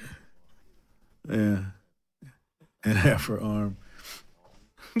picture. Yeah. And half her arm.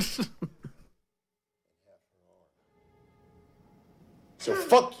 So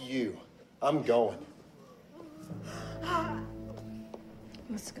fuck you. I'm going.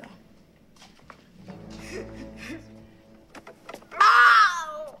 Let's go.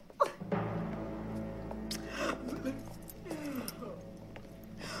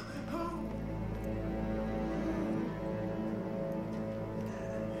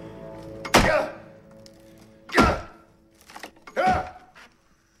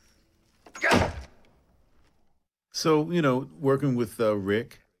 So, you know, working with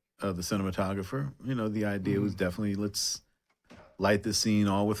Rick, the cinematographer, you know, the idea was definitely let's light the scene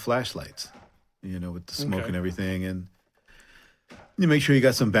all with flashlights, you know, with the smoke and everything. And you make sure you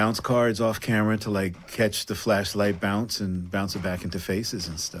got some bounce cards off camera to, like, catch the flashlight bounce and bounce it back into faces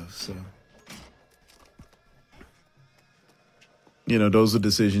and stuff. So, you know, those are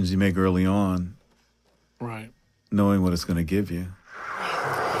decisions you make early on. Right. Knowing what it's going to give you.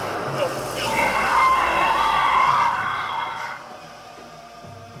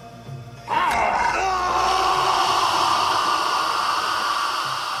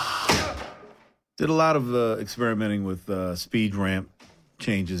 Did a lot of experimenting with speed ramp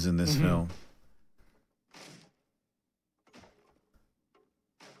changes in this film.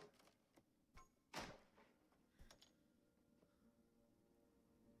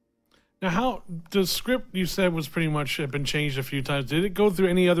 Now, how the script you said was pretty much had been changed a few times. Did it go through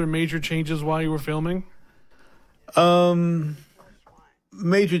any other major changes while you were filming?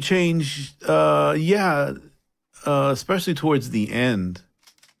 Major change, yeah, especially towards the end.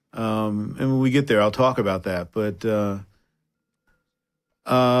 And when we get there, I'll talk about that. But a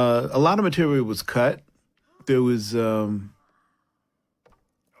lot of material was cut. There was a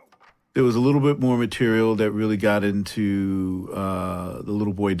little bit more material that really got into the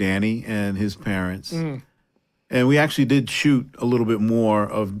little boy Danny and his parents. And we actually did shoot a little bit more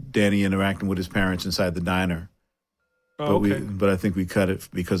of Danny interacting with his parents inside the diner. Oh, But I think we cut it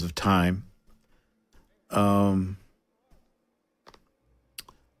because of time.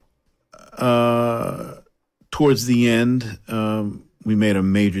 Towards the end, we made a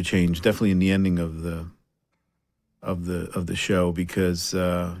major change, definitely in the ending of the show, because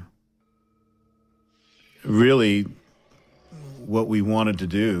really what we wanted to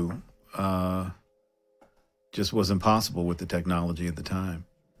do just wasn't possible with the technology at the time.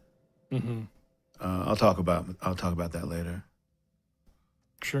 I'll talk about that later.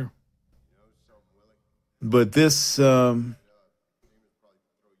 Sure. But this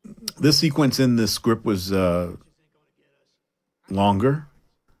sequence in the script was longer,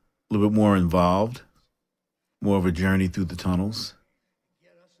 a little bit more involved, more of a journey through the tunnels.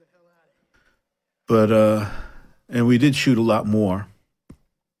 But and we did shoot a lot more.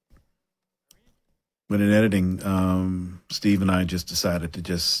 But in editing, Steve and I just decided to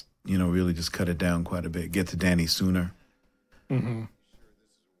just, you know, really just cut it down quite a bit, get to Danny sooner.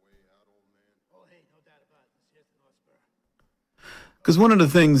 Because one of the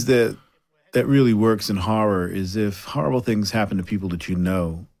things that really works in horror is if horrible things happen to people that you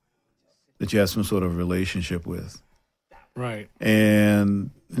know, that you have some sort of relationship with. Right.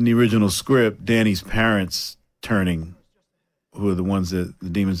 And in the original script, Danny's parents turning, who are the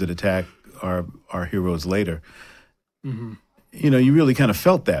demons that attack our heroes later, you know, you really kind of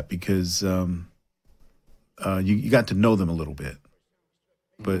felt that because you got to know them a little bit.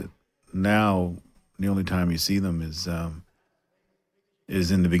 But now the only time you see them is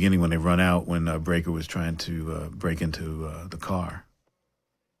in the beginning when they run out when Breaker was trying to break into the car.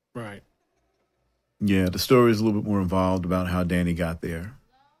 Right. Yeah, the story is a little bit more involved about how Danny got there.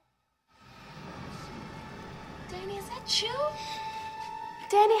 Danny, is that you?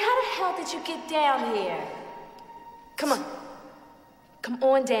 Danny, how the hell did you get down here? Come on. Come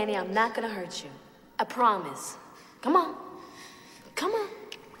on, Danny. I'm not gonna hurt you. I promise. Come on. Come on.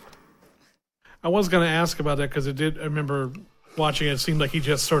 I was going to ask about that because I remember watching it. It seemed like he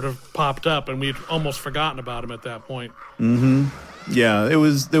just sort of popped up and we'd almost forgotten about him at that point. Mm-hmm. Yeah,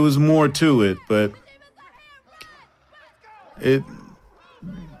 there was more to it, but it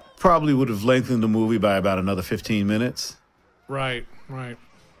probably would have lengthened the movie by about another 15 minutes. Right.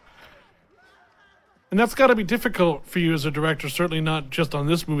 And that's got to be difficult for you as a director, certainly not just on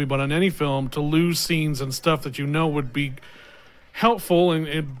this movie, but on any film, to lose scenes and stuff that you know would be helpful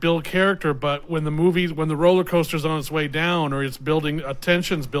and build character, but when the roller coaster's on its way down or it's building,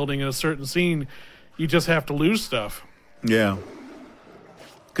 tension's building in a certain scene, you just have to lose stuff. Yeah.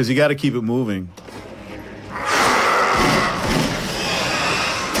 Because you got to keep it moving.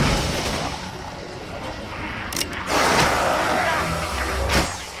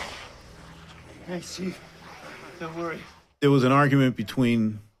 Hey, Steve. Don't worry. There was an argument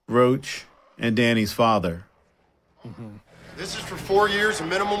between Roach and Danny's father. Mm-hmm. This is for 4 years of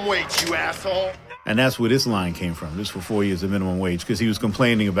minimum wage, you asshole. And that's where this line came from. This for 4 years of minimum wage, because he was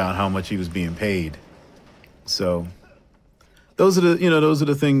complaining about how much he was being paid. So those are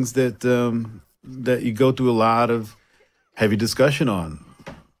the things that that you go through a lot of heavy discussion on.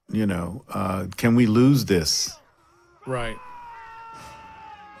 Can we lose this? Right.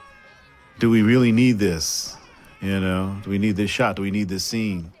 Do we really need this? Do we need this shot? Do we need this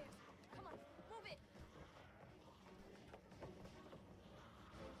scene?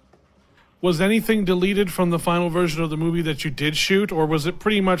 Was anything deleted from the final version of the movie that you did shoot, or was it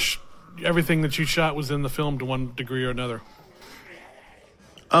pretty much everything that you shot was in the film to one degree or another?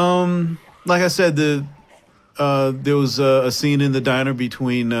 Like I said, there was a scene in the diner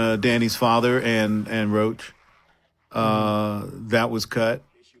between Danny's father and Roach. That was cut.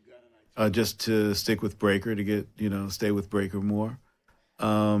 Just to stick with Breaker, to get, stay with Breaker more.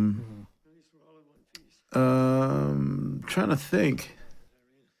 Trying to think.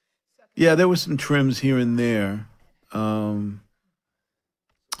 Yeah, there were some trims here and there.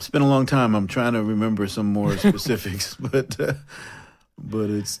 It's been a long time. I'm trying to remember some more specifics, but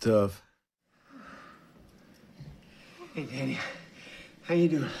it's tough. Hey, Danny. How you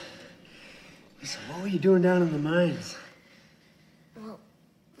doing? Listen, what were you doing down in the mines? Well,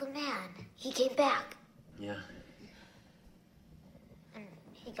 the man, he came back. Yeah. And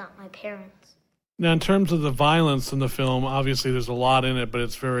he got my parents. Now, in terms of the violence in the film, obviously there's a lot in it, but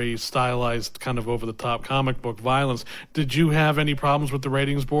it's very stylized, kind of over-the-top comic book violence. Did you have any problems with the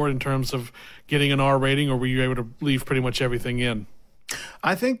ratings board in terms of getting an R rating, or were you able to leave pretty much everything in?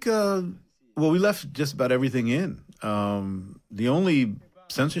 I think, we left just about everything in. The only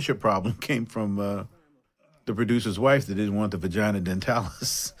censorship problem came from the producer's wife that didn't want the vagina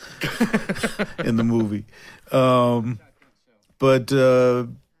dentalis in the movie. But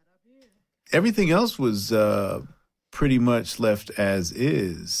everything else was pretty much left as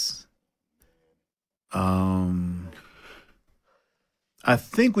is. I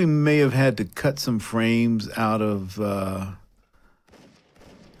think we may have had to cut some frames out of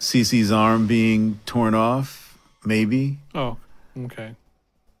Cece's arm being torn off, maybe. Oh, okay.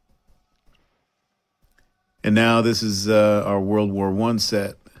 And now this is our World War I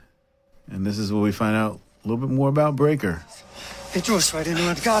set. And this is where we find out a little bit more about Breaker. They drew us right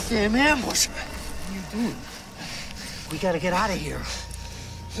into a goddamn ambush. What are you doing? We gotta get out of here.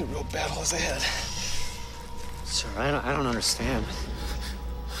 The real battle is ahead. Sir, I don't understand.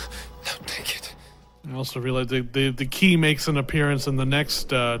 Now take it. I also realized the key makes an appearance in the next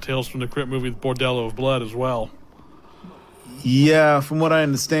Tales from the Crypt movie, Bordello of Blood, as well. Yeah, from what I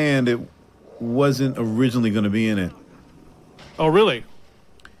understand, it wasn't originally going to be in it. Oh, really?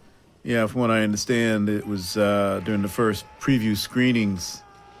 Yeah, from what I understand, it was during the first preview screenings.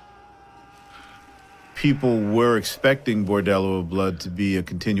 People were expecting Bordello of Blood to be a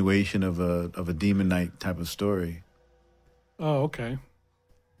continuation of a Demon Knight type of story. Oh, okay.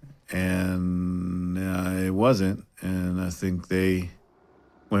 And it wasn't, and I think they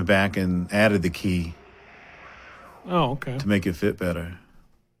went back and added the key. Oh, okay. To make it fit better.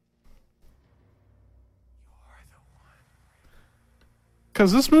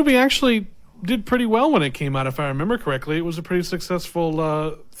 Because this movie actually did pretty well when it came out, if I remember correctly. It was a pretty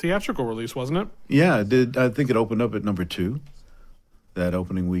successful theatrical release, wasn't it? Yeah, it did. I think it opened up at number 2 that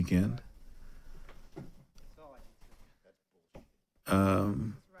opening weekend.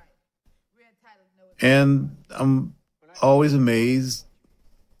 And I'm always amazed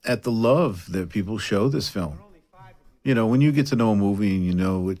at the love that people show this film. You know, when you get to know a movie and you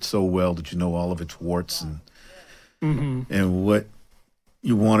know it so well that you know all of its warts and what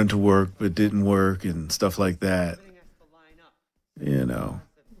you wanted to work but didn't work and stuff like that. You know,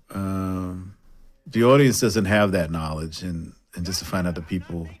 the audience doesn't have that knowledge, and just to find out that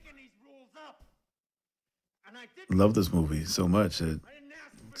people love this movie so much,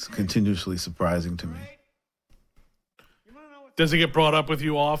 it's continuously surprising to me. Does it get brought up with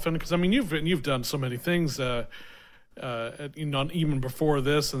you often? Because I mean, you've done so many things, even before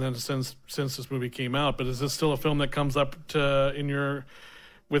this, and then since this movie came out. But is this still a film that comes up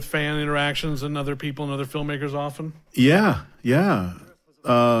with fan interactions and other people and other filmmakers often? Yeah.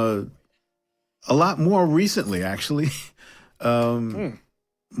 A lot more recently, actually.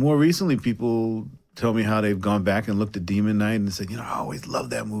 More recently, people tell me how they've gone back and looked at Demon Knight and said, I always loved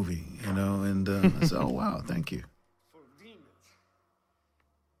that movie, and I said, oh, wow, thank you.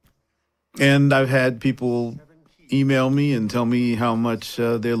 And I've had people email me and tell me how much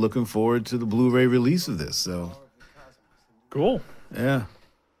they're looking forward to the Blu-ray release of this. So cool. Yeah.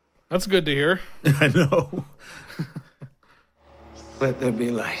 That's good to hear. I know. Let there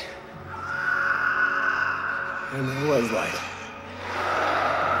be light. And there was light.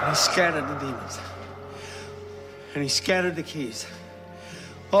 And he scattered the demons. And he scattered the keys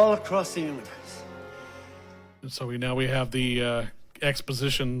all across the universe. And so we have the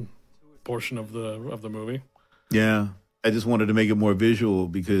exposition portion of the movie. Yeah, I just wanted to make it more visual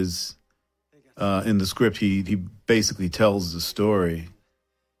because in the script he basically tells the story,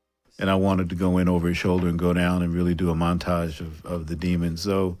 and I wanted to go in over his shoulder and go down and really do a montage of the demons.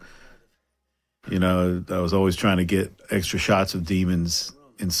 So, I was always trying to get extra shots of demons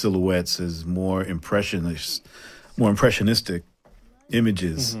in silhouettes as more impressionistic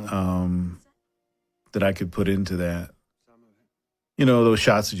images that I could put into that. Those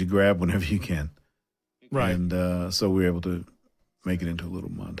shots that you grab whenever you can. Right. And so we were able to make it into a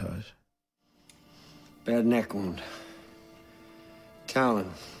little montage. Bad neck wound. Talon.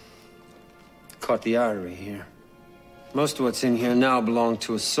 Caught the artery here. Most of what's in here now belonged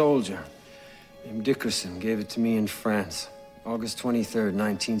to a soldier named Dickerson. Gave it to me in France. August 23rd,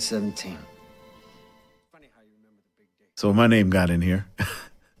 1917. So my name got in here.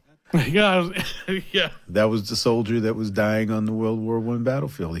 Yeah. That was the soldier that was dying on the World War I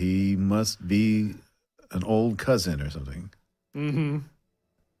battlefield. He must be an old cousin or something. Mm-hmm.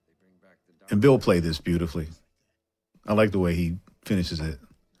 And Bill played this beautifully. I like the way he finishes it.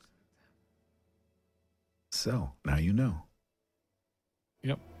 So, now you know.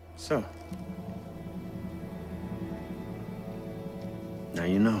 Yep. So, now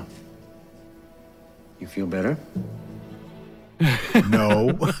you know. You feel better?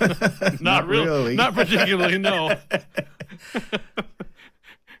 No. Not really. Not particularly, no.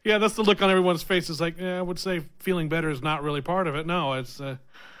 Yeah, that's the look on everyone's face. It's like, I would say feeling better is not really part of it. No, it's... Yeah.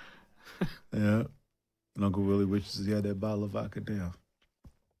 And Uncle Willie wishes he had that bottle of vodka down.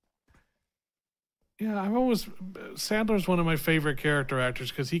 Yeah, Sandler's one of my favorite character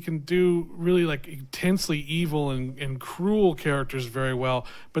actors because he can do really like intensely evil and cruel characters very well,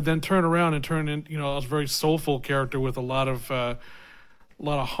 but then turn around and turn in, a very soulful character with a lot of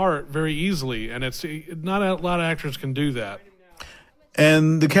heart very easily. And it's not a lot of actors can do that.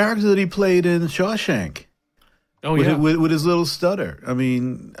 And the character that he played in Shawshank. Oh, with, yeah. With his little stutter. I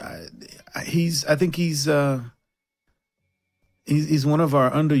mean, I think he's one of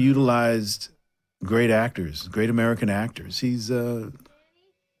our underutilized great actors, great American actors. And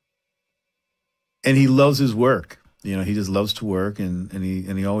he loves his work. He just loves to work, and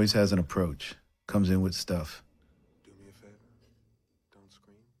he always has an approach. Comes in with stuff. Do me a favor. Don't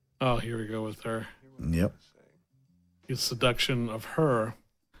scream. Oh, here we go with her. Yep. His seduction of her.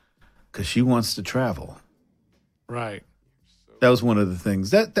 Because she wants to travel. Right. That was one of the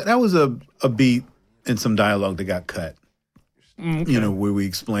things. That was a beat in some dialogue that got cut. Okay. Where we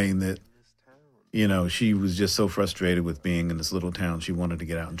explained that, she was just so frustrated with being in this little town. She wanted to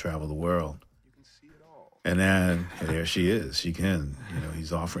get out and travel the world. And then there she is. She can,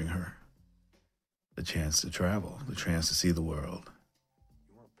 he's offering her the chance to travel, the chance to see the world.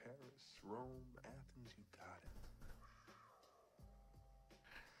 You want Paris, Rome, Athens, you got it.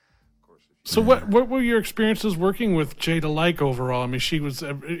 Of course, So what were your experiences working with Jada like overall? I mean, she was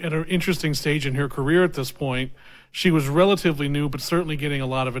at an interesting stage in her career at this point. She was relatively new, but certainly getting a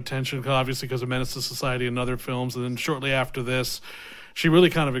lot of attention, obviously because of Menace to Society and other films. And then shortly after this, she really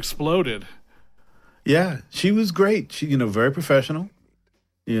kind of exploded. Yeah, she was great. She, very professional,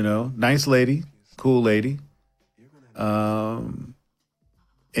 nice lady, cool lady. And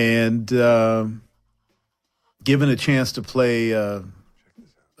given a chance to play a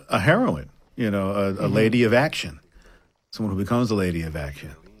heroine, a lady of action, someone who becomes a lady of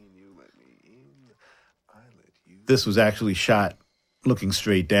action. This was actually shot looking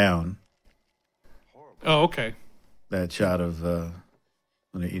straight down. Oh, okay. That shot of when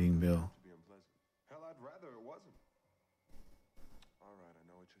they're eating Bill.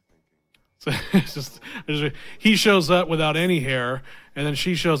 So it's just he shows up without any hair, and then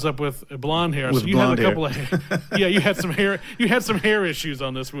she shows up with blonde hair. With so you blonde had a couple of yeah, you had some hair. You had some hair issues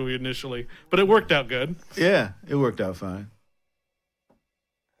on this movie initially, but it worked out good. Yeah, it worked out fine.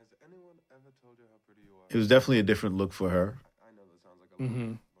 Has anyone ever told you how pretty you are? It was definitely a different look for her. I know that sounds like a lot.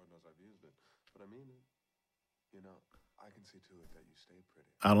 Mm-hmm. Lord knows I've used it. But I mean it. You know, I can see to it that you stay pretty.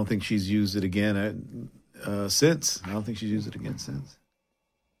 I don't think she's used it again since. I don't think she's used it again since.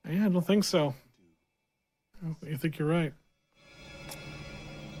 Yeah, I don't think so. I think you're right.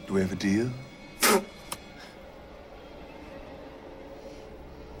 Do we have a deal?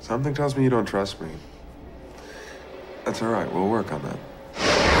 Something tells me you don't trust me. That's all right. We'll work on that.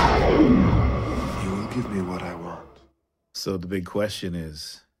 You will give me what I want. So the big question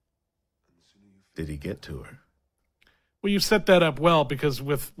is, did he get to her? Well, you set that up well because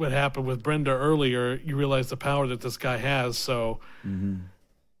with what happened with Brenda earlier, you realize the power that this guy has. So,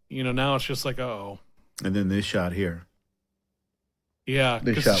 you know, now it's just like, oh. And then this shot here. Yeah,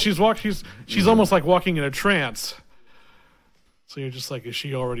 This because shot. she's almost like walking in a trance. So you're just like, is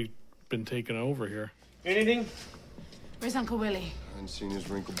she already been taken over here? Anything? Where's Uncle Willie? I haven't seen his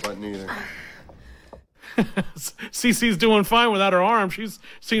wrinkled button either. Cece's doing fine without her arm. She's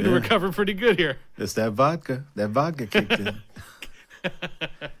seemed to recover pretty good here. It's that vodka. That vodka kicked in.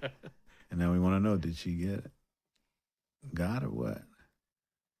 And now we want to know, did she get it? Got or what?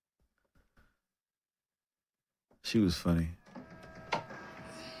 She was funny.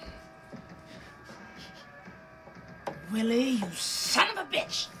 Willie, you son of a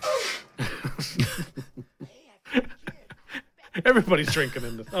bitch! Everybody's drinking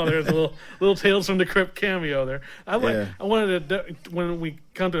in this. Oh, there's a little Tales from the Crypt cameo there. I wanted to when we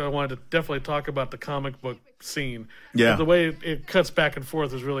come to it, I wanted to definitely talk about the comic book scene. Yeah, the way it cuts back and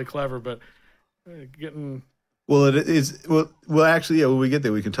forth is really clever. But getting well, it is well. Actually, yeah. When we get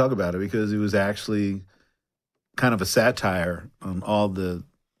there, we can talk about it because it was actually kind of a satire on all the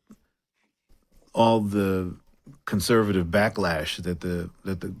conservative backlash that the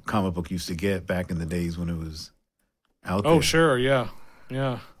comic book used to get back in the days when it was out there. Oh, sure, yeah.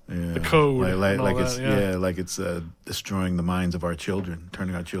 The code, like it's like it's destroying the minds of our children,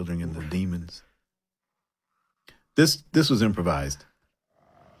 turning our children into demons. This was improvised.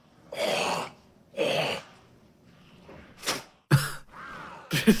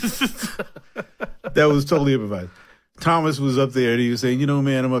 That was totally improvised. Thomas was up there and he was saying, "You know,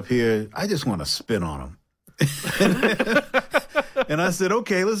 man, I'm up here. I just want to spit on him." And I said,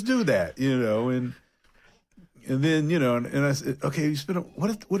 "Okay, let's do that." You know, and then, you know, and I said, "Okay, you spit on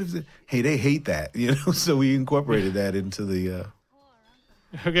what if hey, they hate that." You know, so we incorporated that into the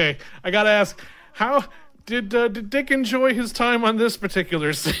Okay, I got to ask, how did Dick enjoy his time on this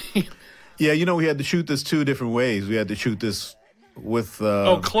particular scene? Yeah, you know, we had to shoot this two different ways. We had to shoot this with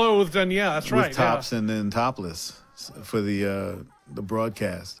clothed, and yeah, that's right, with tops and then topless for the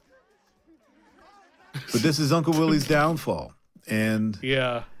broadcast. But this is Uncle Willie's downfall, and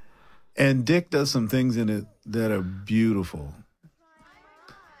Dick does some things in it that are beautiful.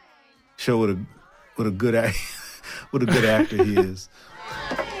 Show what a good actor he is.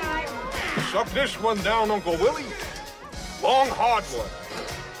 Suck this one down, Uncle Willie. Long, hard one.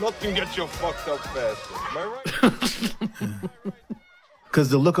 Nothing gets you fucked up faster. Am I right? Because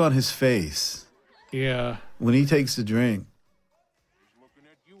the look on his face. Yeah. When he takes the drink.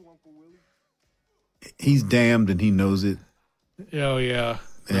 He's damned and he knows it. Oh, yeah.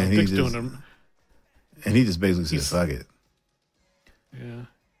 And Dick's doing him. And he just basically says, fuck it. Yeah.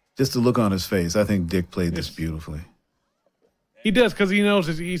 Just the look on his face. I think Dick played this beautifully. He does, because he knows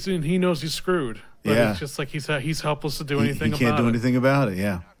he's screwed. But yeah. it's just like he's helpless to do anything about it. He can't do anything about it,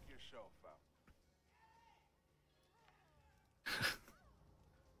 yeah.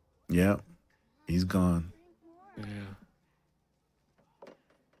 Yeah. He's gone. Yeah.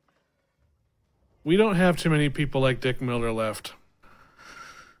 We don't have too many people like Dick Miller left.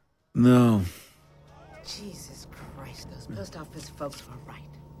 No. Jesus Christ, those post office folks were right.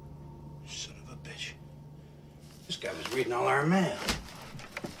 Son of a bitch. This guy was reading all our mail.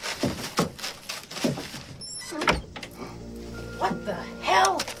 What the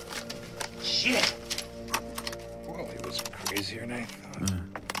hell? Shit. Well, he was crazier than I thought.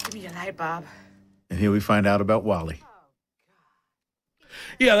 Give me your light, Bob. And here we find out about Wally.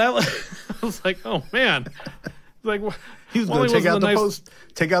 Yeah, that was like, oh man, like he was going to take out the post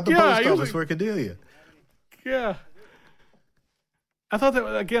office for Cordelia. Yeah, I thought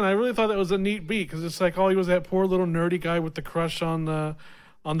that again. I really thought that was a neat beat because it's like, oh, he was that poor little nerdy guy with the crush on the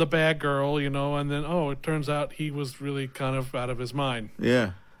bad girl, you know, and then it turns out he was really kind of out of his mind.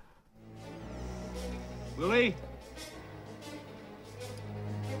 Yeah. Willie.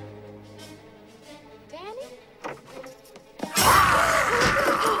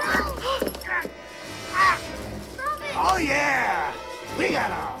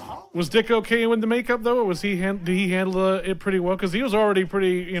 Was Dick okay with the makeup though? Or was he did he handle it pretty well? Because he was already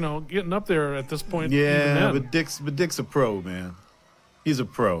pretty, getting up there at this point. Yeah, but Dick's a pro, man. He's a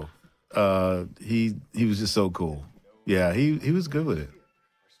pro. He was just so cool. Yeah, he was good with it.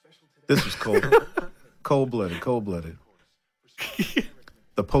 This was cold-blooded.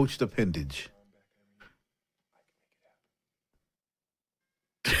 The poached appendage.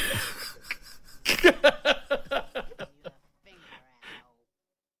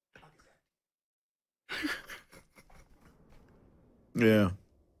 Yeah.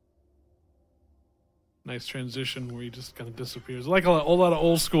 Nice transition where he just kind of disappears. Like a whole lot of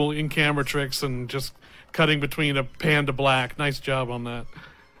old school in-camera tricks and just cutting between a pan to black. Nice job on that.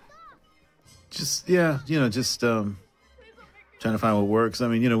 Just trying to find what works. I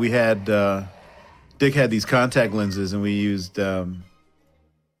mean, we had Dick had these contact lenses, and we used this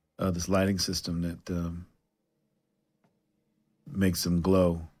lighting system that makes them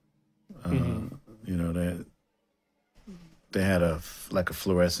glow. They had a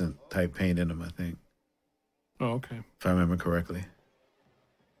fluorescent type paint in them, I think. Oh, okay. If I remember correctly.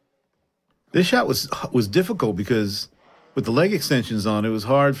 This shot was difficult because with the leg extensions on, it was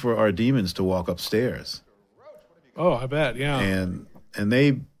hard for our demons to walk upstairs. Oh, I bet, yeah. And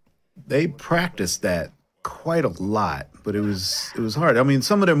they practiced that quite a lot, but it was hard. I mean,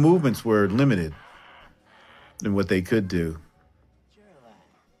 some of their movements were limited in what they could do.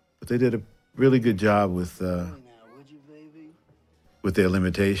 But they did a really good job with their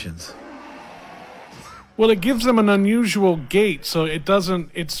limitations. Well, it gives them an unusual gait, so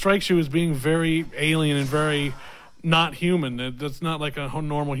it strikes you as being very alien and very not human. That's not like a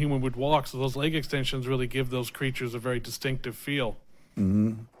normal human would walk, so those leg extensions really give those creatures a very distinctive feel.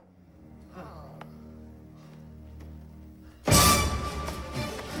 Mm-hmm.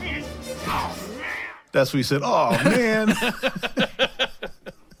 That's what he said, oh, man.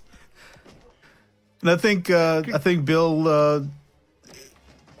 And I think Bill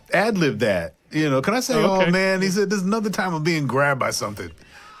ad-libbed that. Can I say, okay. Oh, man? He said, there's another time I'm being grabbed by something.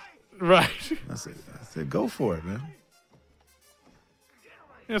 Right. I said, go for it, man.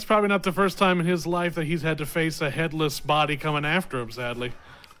 It's probably not the first time in his life that he's had to face a headless body coming after him, sadly.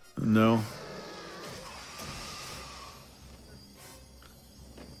 No.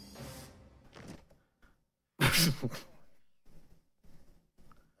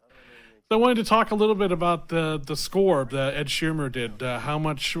 So I wanted to talk a little bit about the score that Ed Sheeran did. How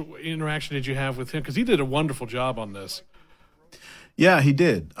much interaction did you have with him? Because he did a wonderful job on this. Yeah, he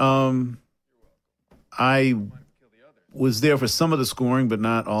did. I was there for some of the scoring, but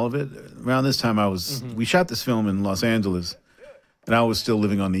not all of it. Around this time, we shot this film in Los Angeles, and I was still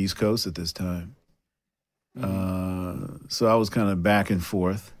living on the East Coast at this time. So I was kind of back and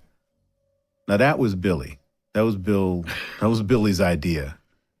forth. Now that was Billy. That was Billy's idea.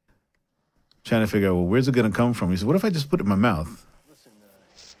 Trying to figure out, well, where's it going to come from? He said, what if I just put it in my mouth?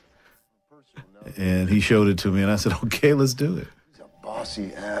 And he showed it to me, and I said, okay, let's do it. He's a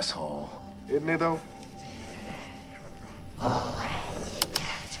bossy asshole. Isn't he, though?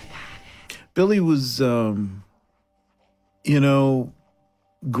 Billy was,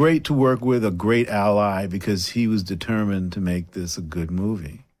 great to work with, a great ally, because he was determined to make this a good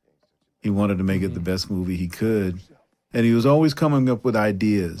movie. He wanted to make it the best movie he could. And he was always coming up with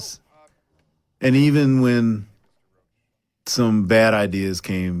ideas. And even when some bad ideas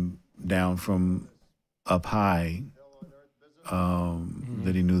came down from up high,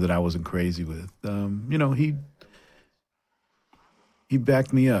 that he knew that I wasn't crazy with, he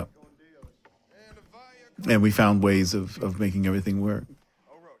backed me up. And we found ways of making everything work.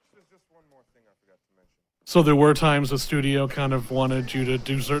 So there were times the studio kind of wanted you to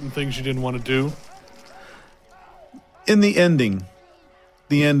do certain things you didn't want to do? In the ending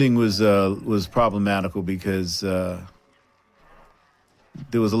was problematical because there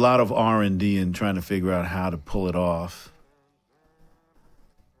was a lot of R&D in trying to figure out how to pull it off.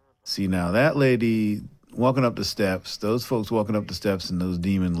 See, now that lady walking up the steps, those folks walking up the steps in those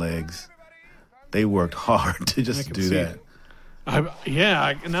demon legs, they worked hard to just do that. Now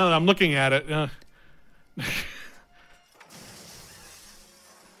that I'm looking at it, and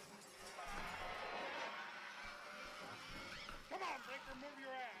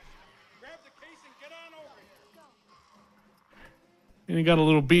you got a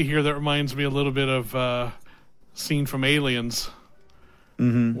little beat here that reminds me a little bit of scene from Aliens,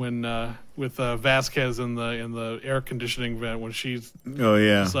 when with Vasquez in the air conditioning vent when she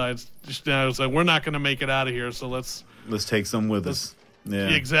decides it's like, we're not going to make it out of here, so let's take some with us. Yeah,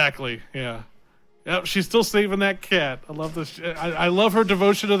 exactly. Yeah, yep. She's still saving that cat. I love this. I love her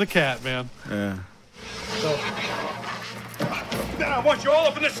devotion to the cat, man. Yeah. Then I want you all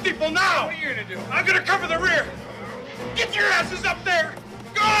up in the steeple now! What are you gonna do? I'm gonna cover the rear! Get your asses up there!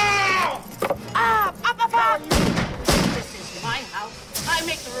 Go! Up! This is my house. I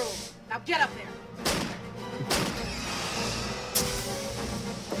make the rules. Now get up there.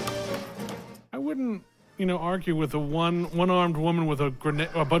 I wouldn't, argue with a one-armed woman with a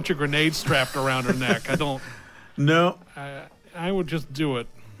bunch of grenades strapped around her neck. I don't. No. I would just do it.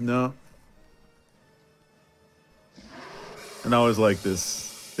 No. And I always like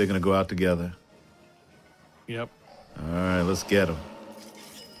this. They're going to go out together. Yep. All right, let's get them.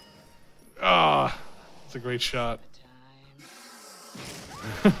 Ah, it's a great shot.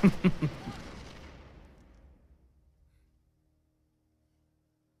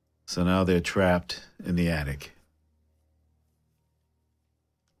 So now they're trapped in the attic.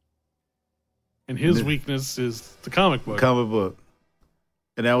 And his weakness is the comic book. Comic book.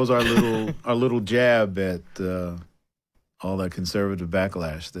 And that was our little jab at all that conservative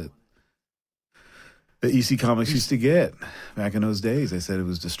backlash that the EC Comics used to get back in those days. They said it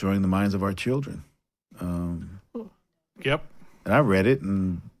was destroying the minds of our children. Yep. And I read it,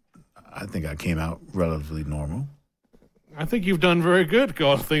 and I think I came out relatively normal. I think you've done very good,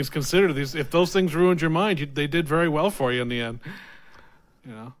 all things considered. If those things ruined your mind, they did very well for you in the end.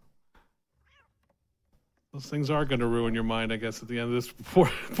 Those things are going to ruin your mind, I guess, at the end of this.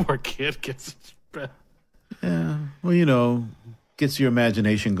 Poor kid gets... Yeah, well, gets your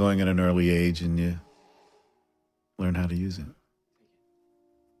imagination going at an early age, and you learn how to use it.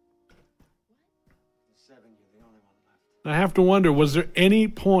 I have to wonder, was there any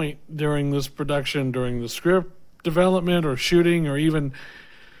point during this production, during the script development or shooting, or even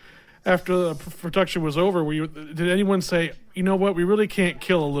after the production was over, did anyone say, you know what, we really can't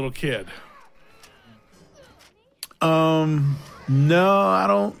kill a little kid? No, I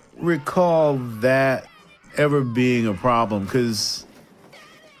don't recall that ever being a problem, because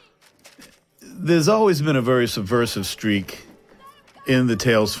there's always been a very subversive streak in the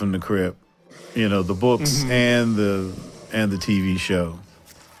Tales from the Crypt, the books and the TV show.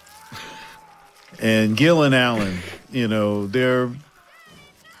 And Gil and Alan, they're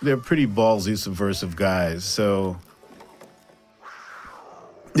pretty ballsy, subversive guys. So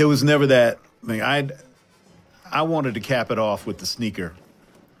there was never that thing. I wanted to cap it off with the sneaker.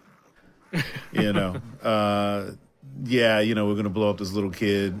 Yeah, we're going to blow up this little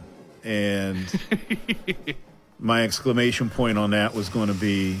kid. And my exclamation point on that was going to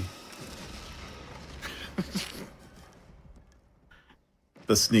be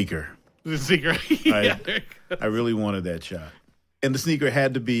the sneaker. The sneaker. Yeah. I really wanted that shot. And the sneaker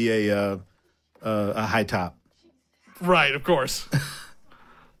had to be a high top. Right, of course.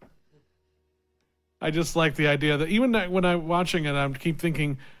 I just like the idea that even when I'm watching it, I keep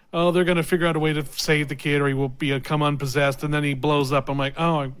thinking, oh, they're going to figure out a way to save the kid or he will become unpossessed, and then he blows up. I'm like,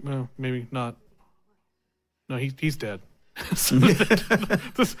 oh, maybe not. No, he's dead. So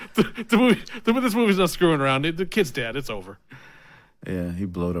this movie's not screwing around. The kid's dead. It's over. Yeah, he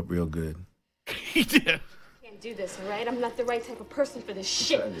blowed up real good. He did. Can't do this, all right? I'm not the right type of person for this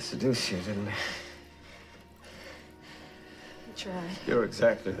shit. I tried to seduce you, didn't I? I tried. You're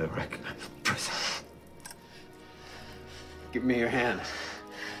exactly the right person. Give me your hand.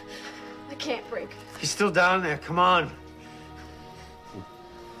 I can't break. He's still down there. Come on.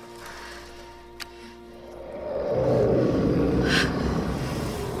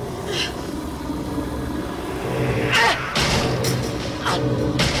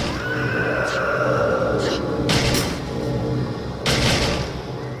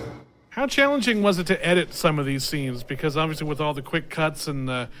 How challenging was it to edit some of these scenes? Because obviously with all the quick cuts and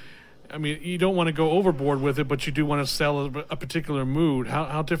you don't want to go overboard with it, but you do want to sell a particular mood.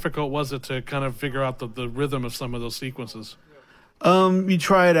 How difficult was it to kind of figure out the rhythm of some of those sequences? You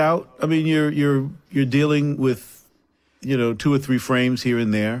try it out. I mean, you're dealing with, 2 or 3 frames here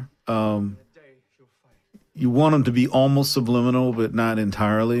and there. You want them to be almost subliminal, but not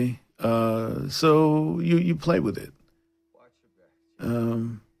entirely. So you play with it.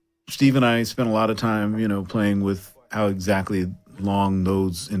 Steve and I spent a lot of time, playing with how exactly long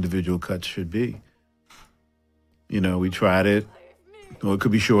those individual cuts should be. We tried it. Well, it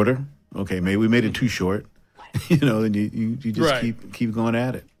could be shorter. Okay, maybe we made it too short. And you just right. keep going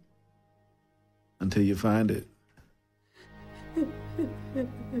at it until you find it.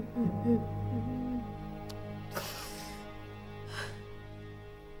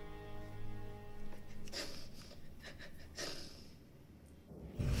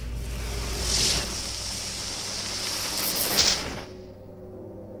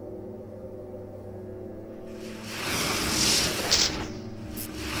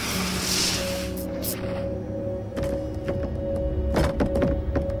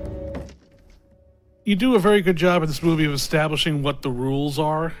 You do a very good job in this movie of establishing what the rules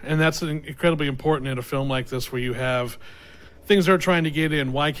are, and that's incredibly important in a film like this, where you have things they're trying to get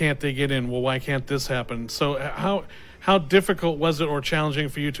in. Why can't they get in? Well, why can't this happen? So how difficult was it, or challenging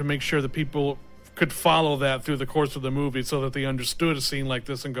for you, to make sure that people could follow that through the course of the movie, so that they understood a scene like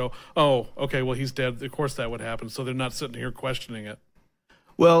this and go, oh, okay, well, he's dead. Of course that would happen. So they're not sitting here questioning it.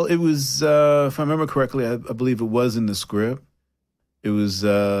 Well, it was, if I remember correctly, I believe it was in the script. It was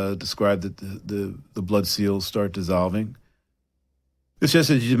described that the blood seals start dissolving. It's just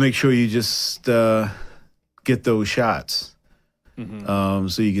that you make sure you just get those shots, so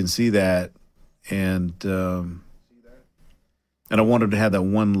you can see that, and I wanted to have that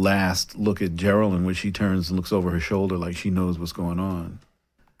one last look at Geraldine, where she turns and looks over her shoulder like she knows what's going on.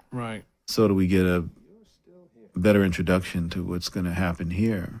 Right. So that we get a better introduction to what's going to happen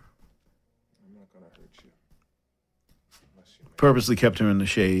here. Purposely kept her in the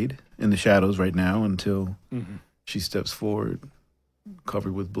shade, in the shadows right now, until she steps forward,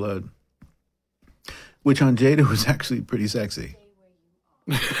 covered with blood. Which on Jada was actually pretty sexy.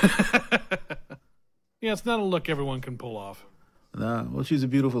 Yeah, it's not a look everyone can pull off. Nah, well, she's a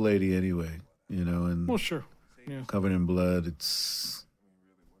beautiful lady anyway, and well, sure. Yeah. Covered in blood. It's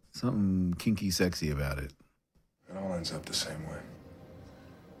something kinky sexy about it. It all ends up the same way.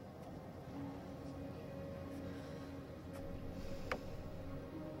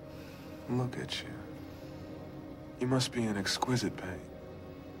 Look at you. You must be in exquisite pain.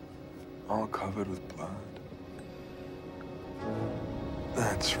 All covered with blood.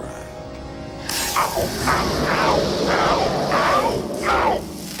 That's right.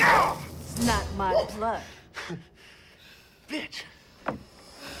 It's not my blood. Bitch.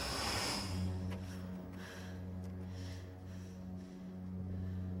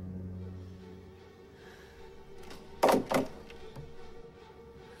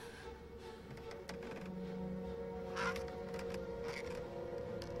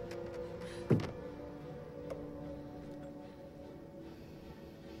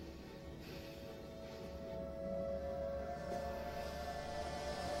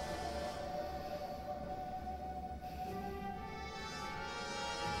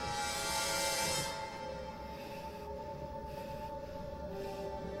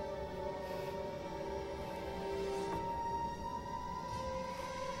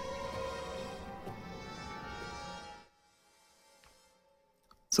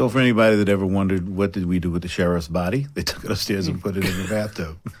 So for anybody that ever wondered what did we do with the sheriff's body, they took it upstairs and put it in the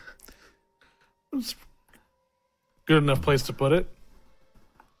bathtub. It's good enough place to put it.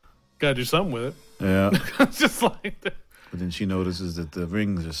 Gotta do something with it. Yeah. It's just like that. But then she notices that the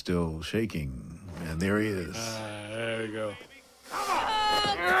rings are still shaking, and there he is. There you go.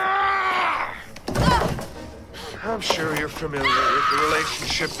 I'm sure you're familiar with the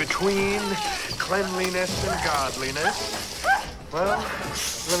relationship between cleanliness and godliness. Well,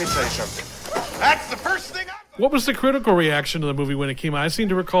 let me tell you something. That's the first thing What was the critical reaction to the movie when it came out? I seem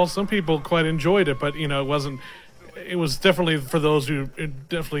to recall some people quite enjoyed it, but, it wasn't... It was definitely for those who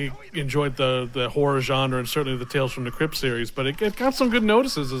definitely enjoyed the horror genre, and certainly the Tales from the Crypt series, but it got some good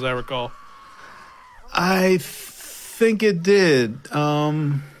notices, as I recall. I think it did.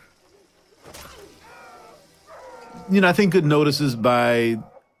 I think good notices by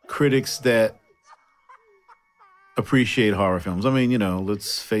critics that appreciate horror films. I mean,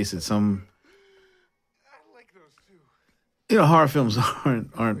 let's face it, horror films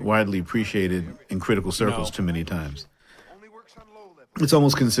aren't widely appreciated in critical circles too many times. It's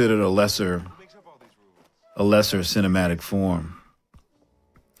almost considered a lesser cinematic form.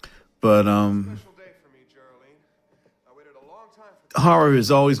 But horror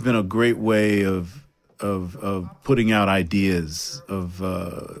has always been a great way of putting out ideas,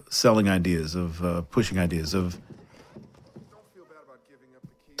 of selling ideas, of pushing ideas, of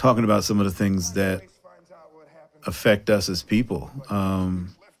talking about some of the things that affect us as people.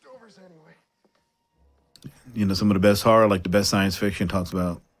 Some of the best horror, like the best science fiction, talks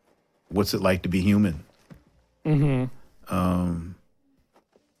about what's it like to be human. Mm-hmm.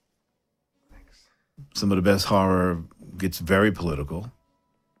 Some of the best horror gets very political.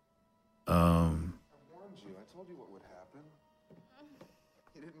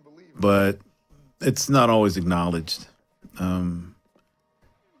 But it's not always acknowledged.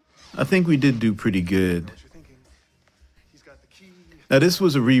 I think we did do pretty good. Now, this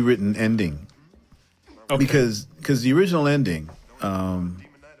was a rewritten ending. Okay. Because the original ending,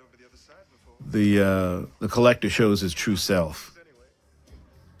 the collector shows his true self,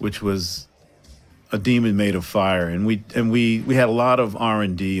 which was a demon made of fire, and we had a lot of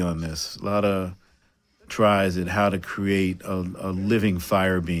R&D on this, a lot of tries at how to create a living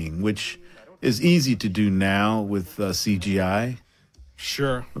fire being, which is easy to do now with CGI.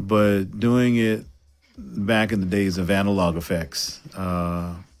 Sure. But doing it back in the days of analog effects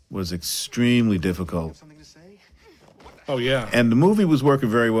was extremely difficult. Oh, yeah. And the movie was working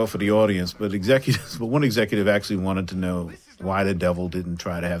very well for the audience, but one executive actually wanted to know why the devil didn't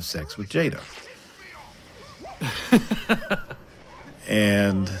try to have sex with Jada.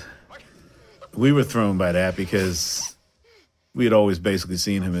 And we were thrown by that because we had always basically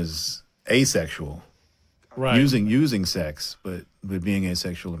seen him as asexual, right? Using sex, but being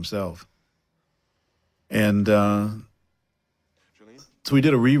asexual himself. And so we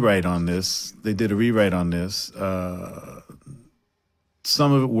did a rewrite on this. They did a rewrite on this.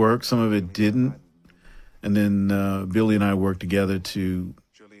 Some of it worked, some of it didn't. And then Billy and I worked together to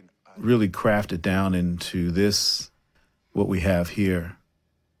really craft it down into this, what we have here.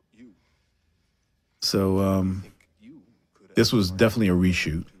 So this was definitely a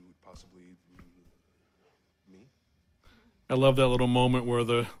reshoot. I love that little moment where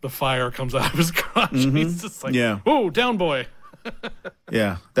the fire comes out of his crotch. Mm-hmm. He's just like, yeah. "Whoa, down boy."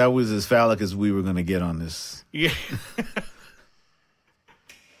 Yeah, that was as phallic as we were going to get on this. Yeah.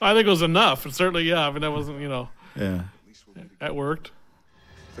 I think it was enough. And certainly, yeah. I mean, that wasn't, Yeah. That worked.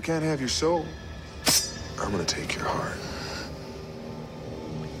 If I can't have your soul, I'm going to take your heart.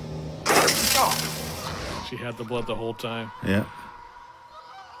 She had the blood the whole time. Yeah.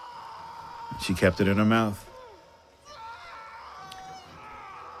 She kept it in her mouth.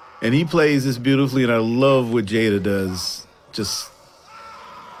 And he plays this beautifully, and I love what Jada does. Just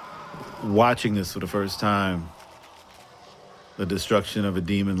watching this for the first time, the destruction of a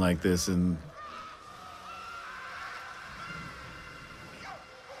demon like this, and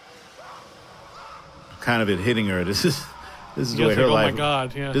kind of it hitting her. This is the way her life. Oh my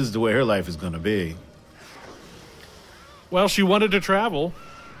God! Yeah. This is the way her life is going to be. Well, she wanted to travel.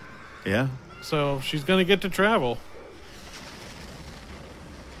 Yeah. So she's going to get to travel.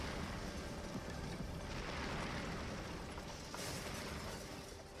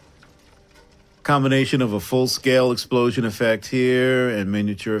 Combination of a full-scale explosion effect here and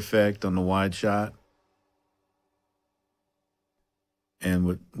miniature effect on the wide shot.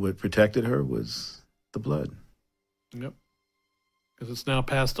 And what protected her was the blood. Yep. Because it's now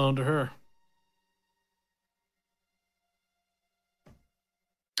passed on to her.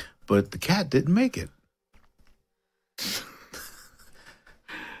 But the cat didn't make it.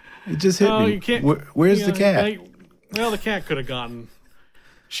 It just hit me. You can't, Where's the cat? Well, the cat could have gotten...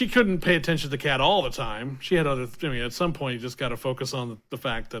 She couldn't pay attention to the cat all the time. She had other... I mean, at some point, you just got to focus on the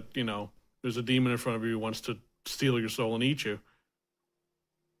fact that, there's a demon in front of you who wants to steal your soul and eat you.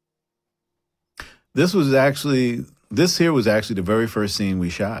 This here was actually the very first scene we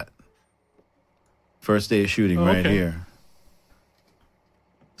shot. First day of shooting right here.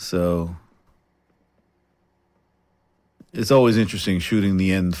 So it's always interesting shooting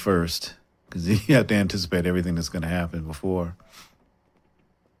the end first because you have to anticipate everything that's going to happen before.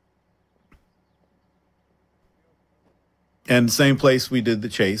 And same place we did the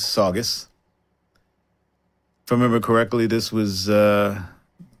chase, Saugus. If I remember correctly, this was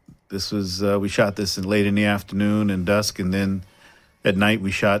we shot this late in the afternoon and dusk, and then at night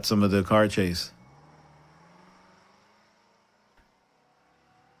we shot some of the car chase.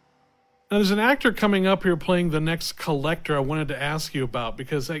 Now, there's an actor coming up here playing the next Collector I wanted to ask you about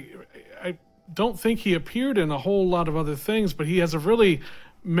because I don't think he appeared in a whole lot of other things, but he has a really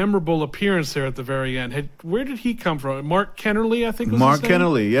memorable appearance there at the very end. Where did he come from? Mark Kennerly, I think was Mark his name?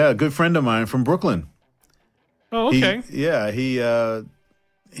 Kennerly, yeah, a good friend of mine from Brooklyn. Oh, okay.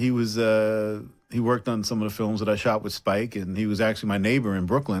 He worked on some of the films that I shot with Spike, and he was actually my neighbor in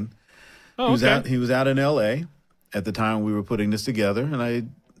Brooklyn. Oh, He was out in L.A. at the time we were putting this together,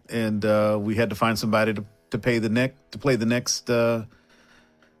 and we had to find somebody to play the next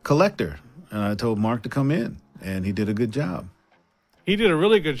Collector, and I told Mark to come in, and he did a good job. He did a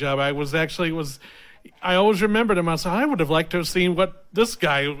really good job. I always remembered him. I said, I would have liked to have seen what this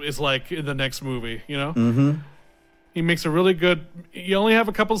guy is like in the next movie, Mm-hmm. He makes a really good... You only have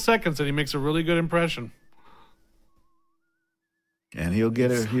a couple seconds, and he makes a really good impression. And he'll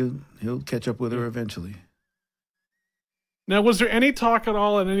get her. He'll catch up with her eventually. Now, was there any talk at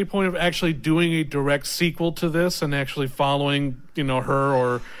all at any point of actually doing a direct sequel to this and actually following, her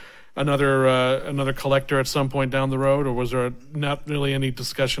or another Collector at some point down the road, or was there not really any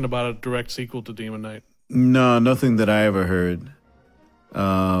discussion about a direct sequel to Demon Knight? No, nothing that I ever heard.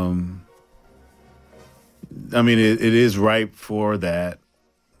 I mean, it is ripe for that,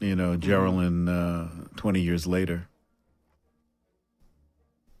 Geraldine 20 years later.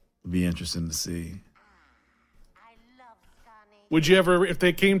 It'd be interesting to see. I love Scotty. Would you ever, if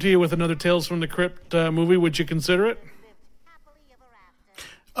they came to you with another Tales from the Crypt movie, would you consider it?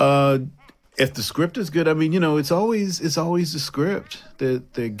 If the script is good, I mean, it's always the script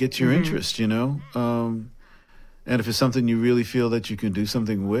that gets your interest, and if it's something you really feel that you can do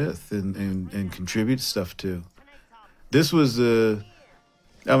something with and contribute stuff to. This was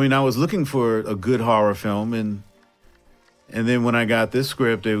I was looking for a good horror film, and then when I got this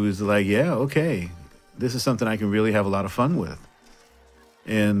script, it was like, yeah, okay, this is something I can really have a lot of fun with.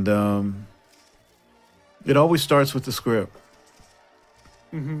 And it always starts with the script.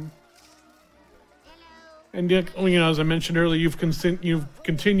 Mm-hmm. And as I mentioned earlier, you've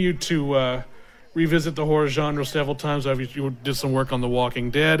continued to revisit the horror genre several times. You did some work on The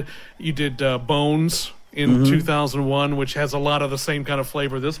Walking Dead. You did Bones in 2001, which has a lot of the same kind of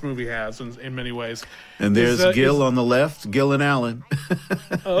flavor this movie has in many ways. And there's Gil on the left, Gil and Alan.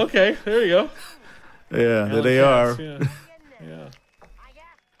 Oh, okay, there you go. Yeah, there they are. Yeah. Yeah.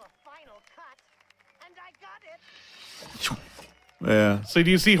 Yeah. So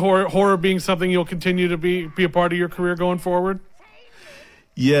do you see horror being something you'll continue to be a part of your career going forward?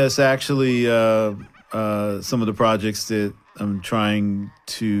 Yes, actually, some of the projects that I'm trying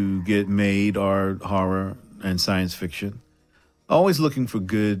to get made are horror and science fiction. Always looking for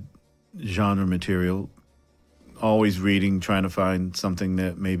good genre material. Always reading, trying to find something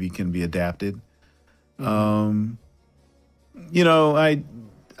that maybe can be adapted. I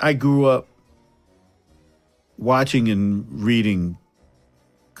grew up watching and reading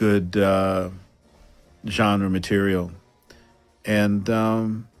good genre material. And,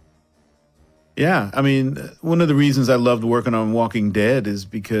 one of the reasons I loved working on Walking Dead is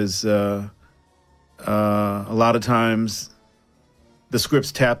because a lot of times the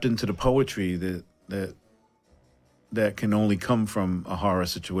scripts tapped into the poetry that can only come from a horror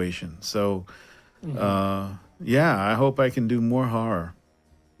situation. So, I hope I can do more horror.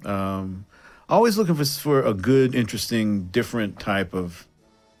 Always looking for a good, interesting, different type of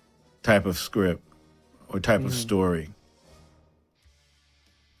script or type of story.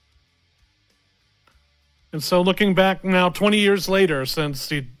 And so looking back now, 20 years later since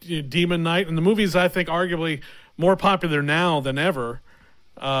the Demon Knight, and the movie's, I think, arguably more popular now than ever,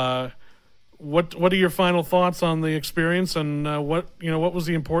 what are your final thoughts on the experience, and what was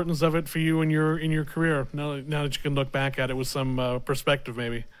the importance of it for you in your career, now that you can look back at it with some perspective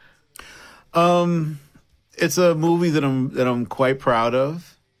maybe? It's a movie that I'm quite proud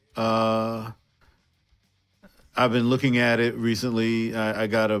of. I've been looking at it recently. I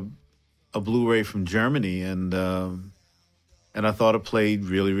got a Blu-ray from Germany, and I thought it played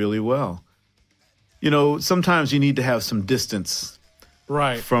really, really well. Sometimes you need to have some distance,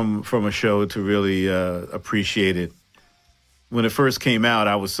 right, from a show to really appreciate it. When it first came out,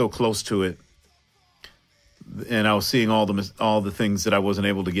 I was so close to it, and I was seeing all the things that I wasn't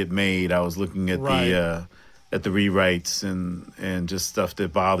able to get made. I was looking at the rewrites and just stuff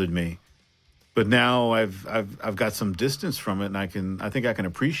that bothered me. But now I've got some distance from it, and I think I can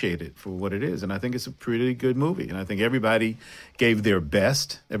appreciate it for what it is. And I think it's a pretty good movie. And I think everybody gave their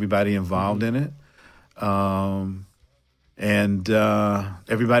best, everybody involved in it. And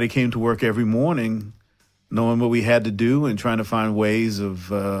everybody came to work every morning knowing what we had to do and trying to find ways of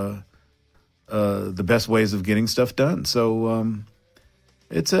the best ways of getting stuff done. So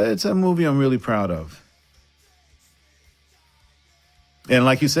it's a movie I'm really proud of. And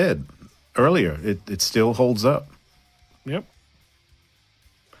like you said earlier, it still holds up. Yep.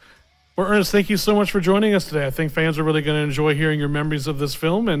 Well, Ernest, thank you so much for joining us today. I think fans are really going to enjoy hearing your memories of this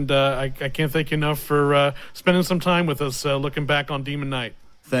film, and I can't thank you enough for spending some time with us looking back on Demon Knight.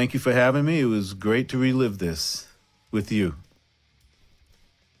 Thank you for having me. It was great to relive this with you.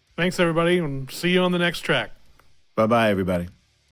 Thanks, everybody, and see you on the next track. Bye-bye, everybody.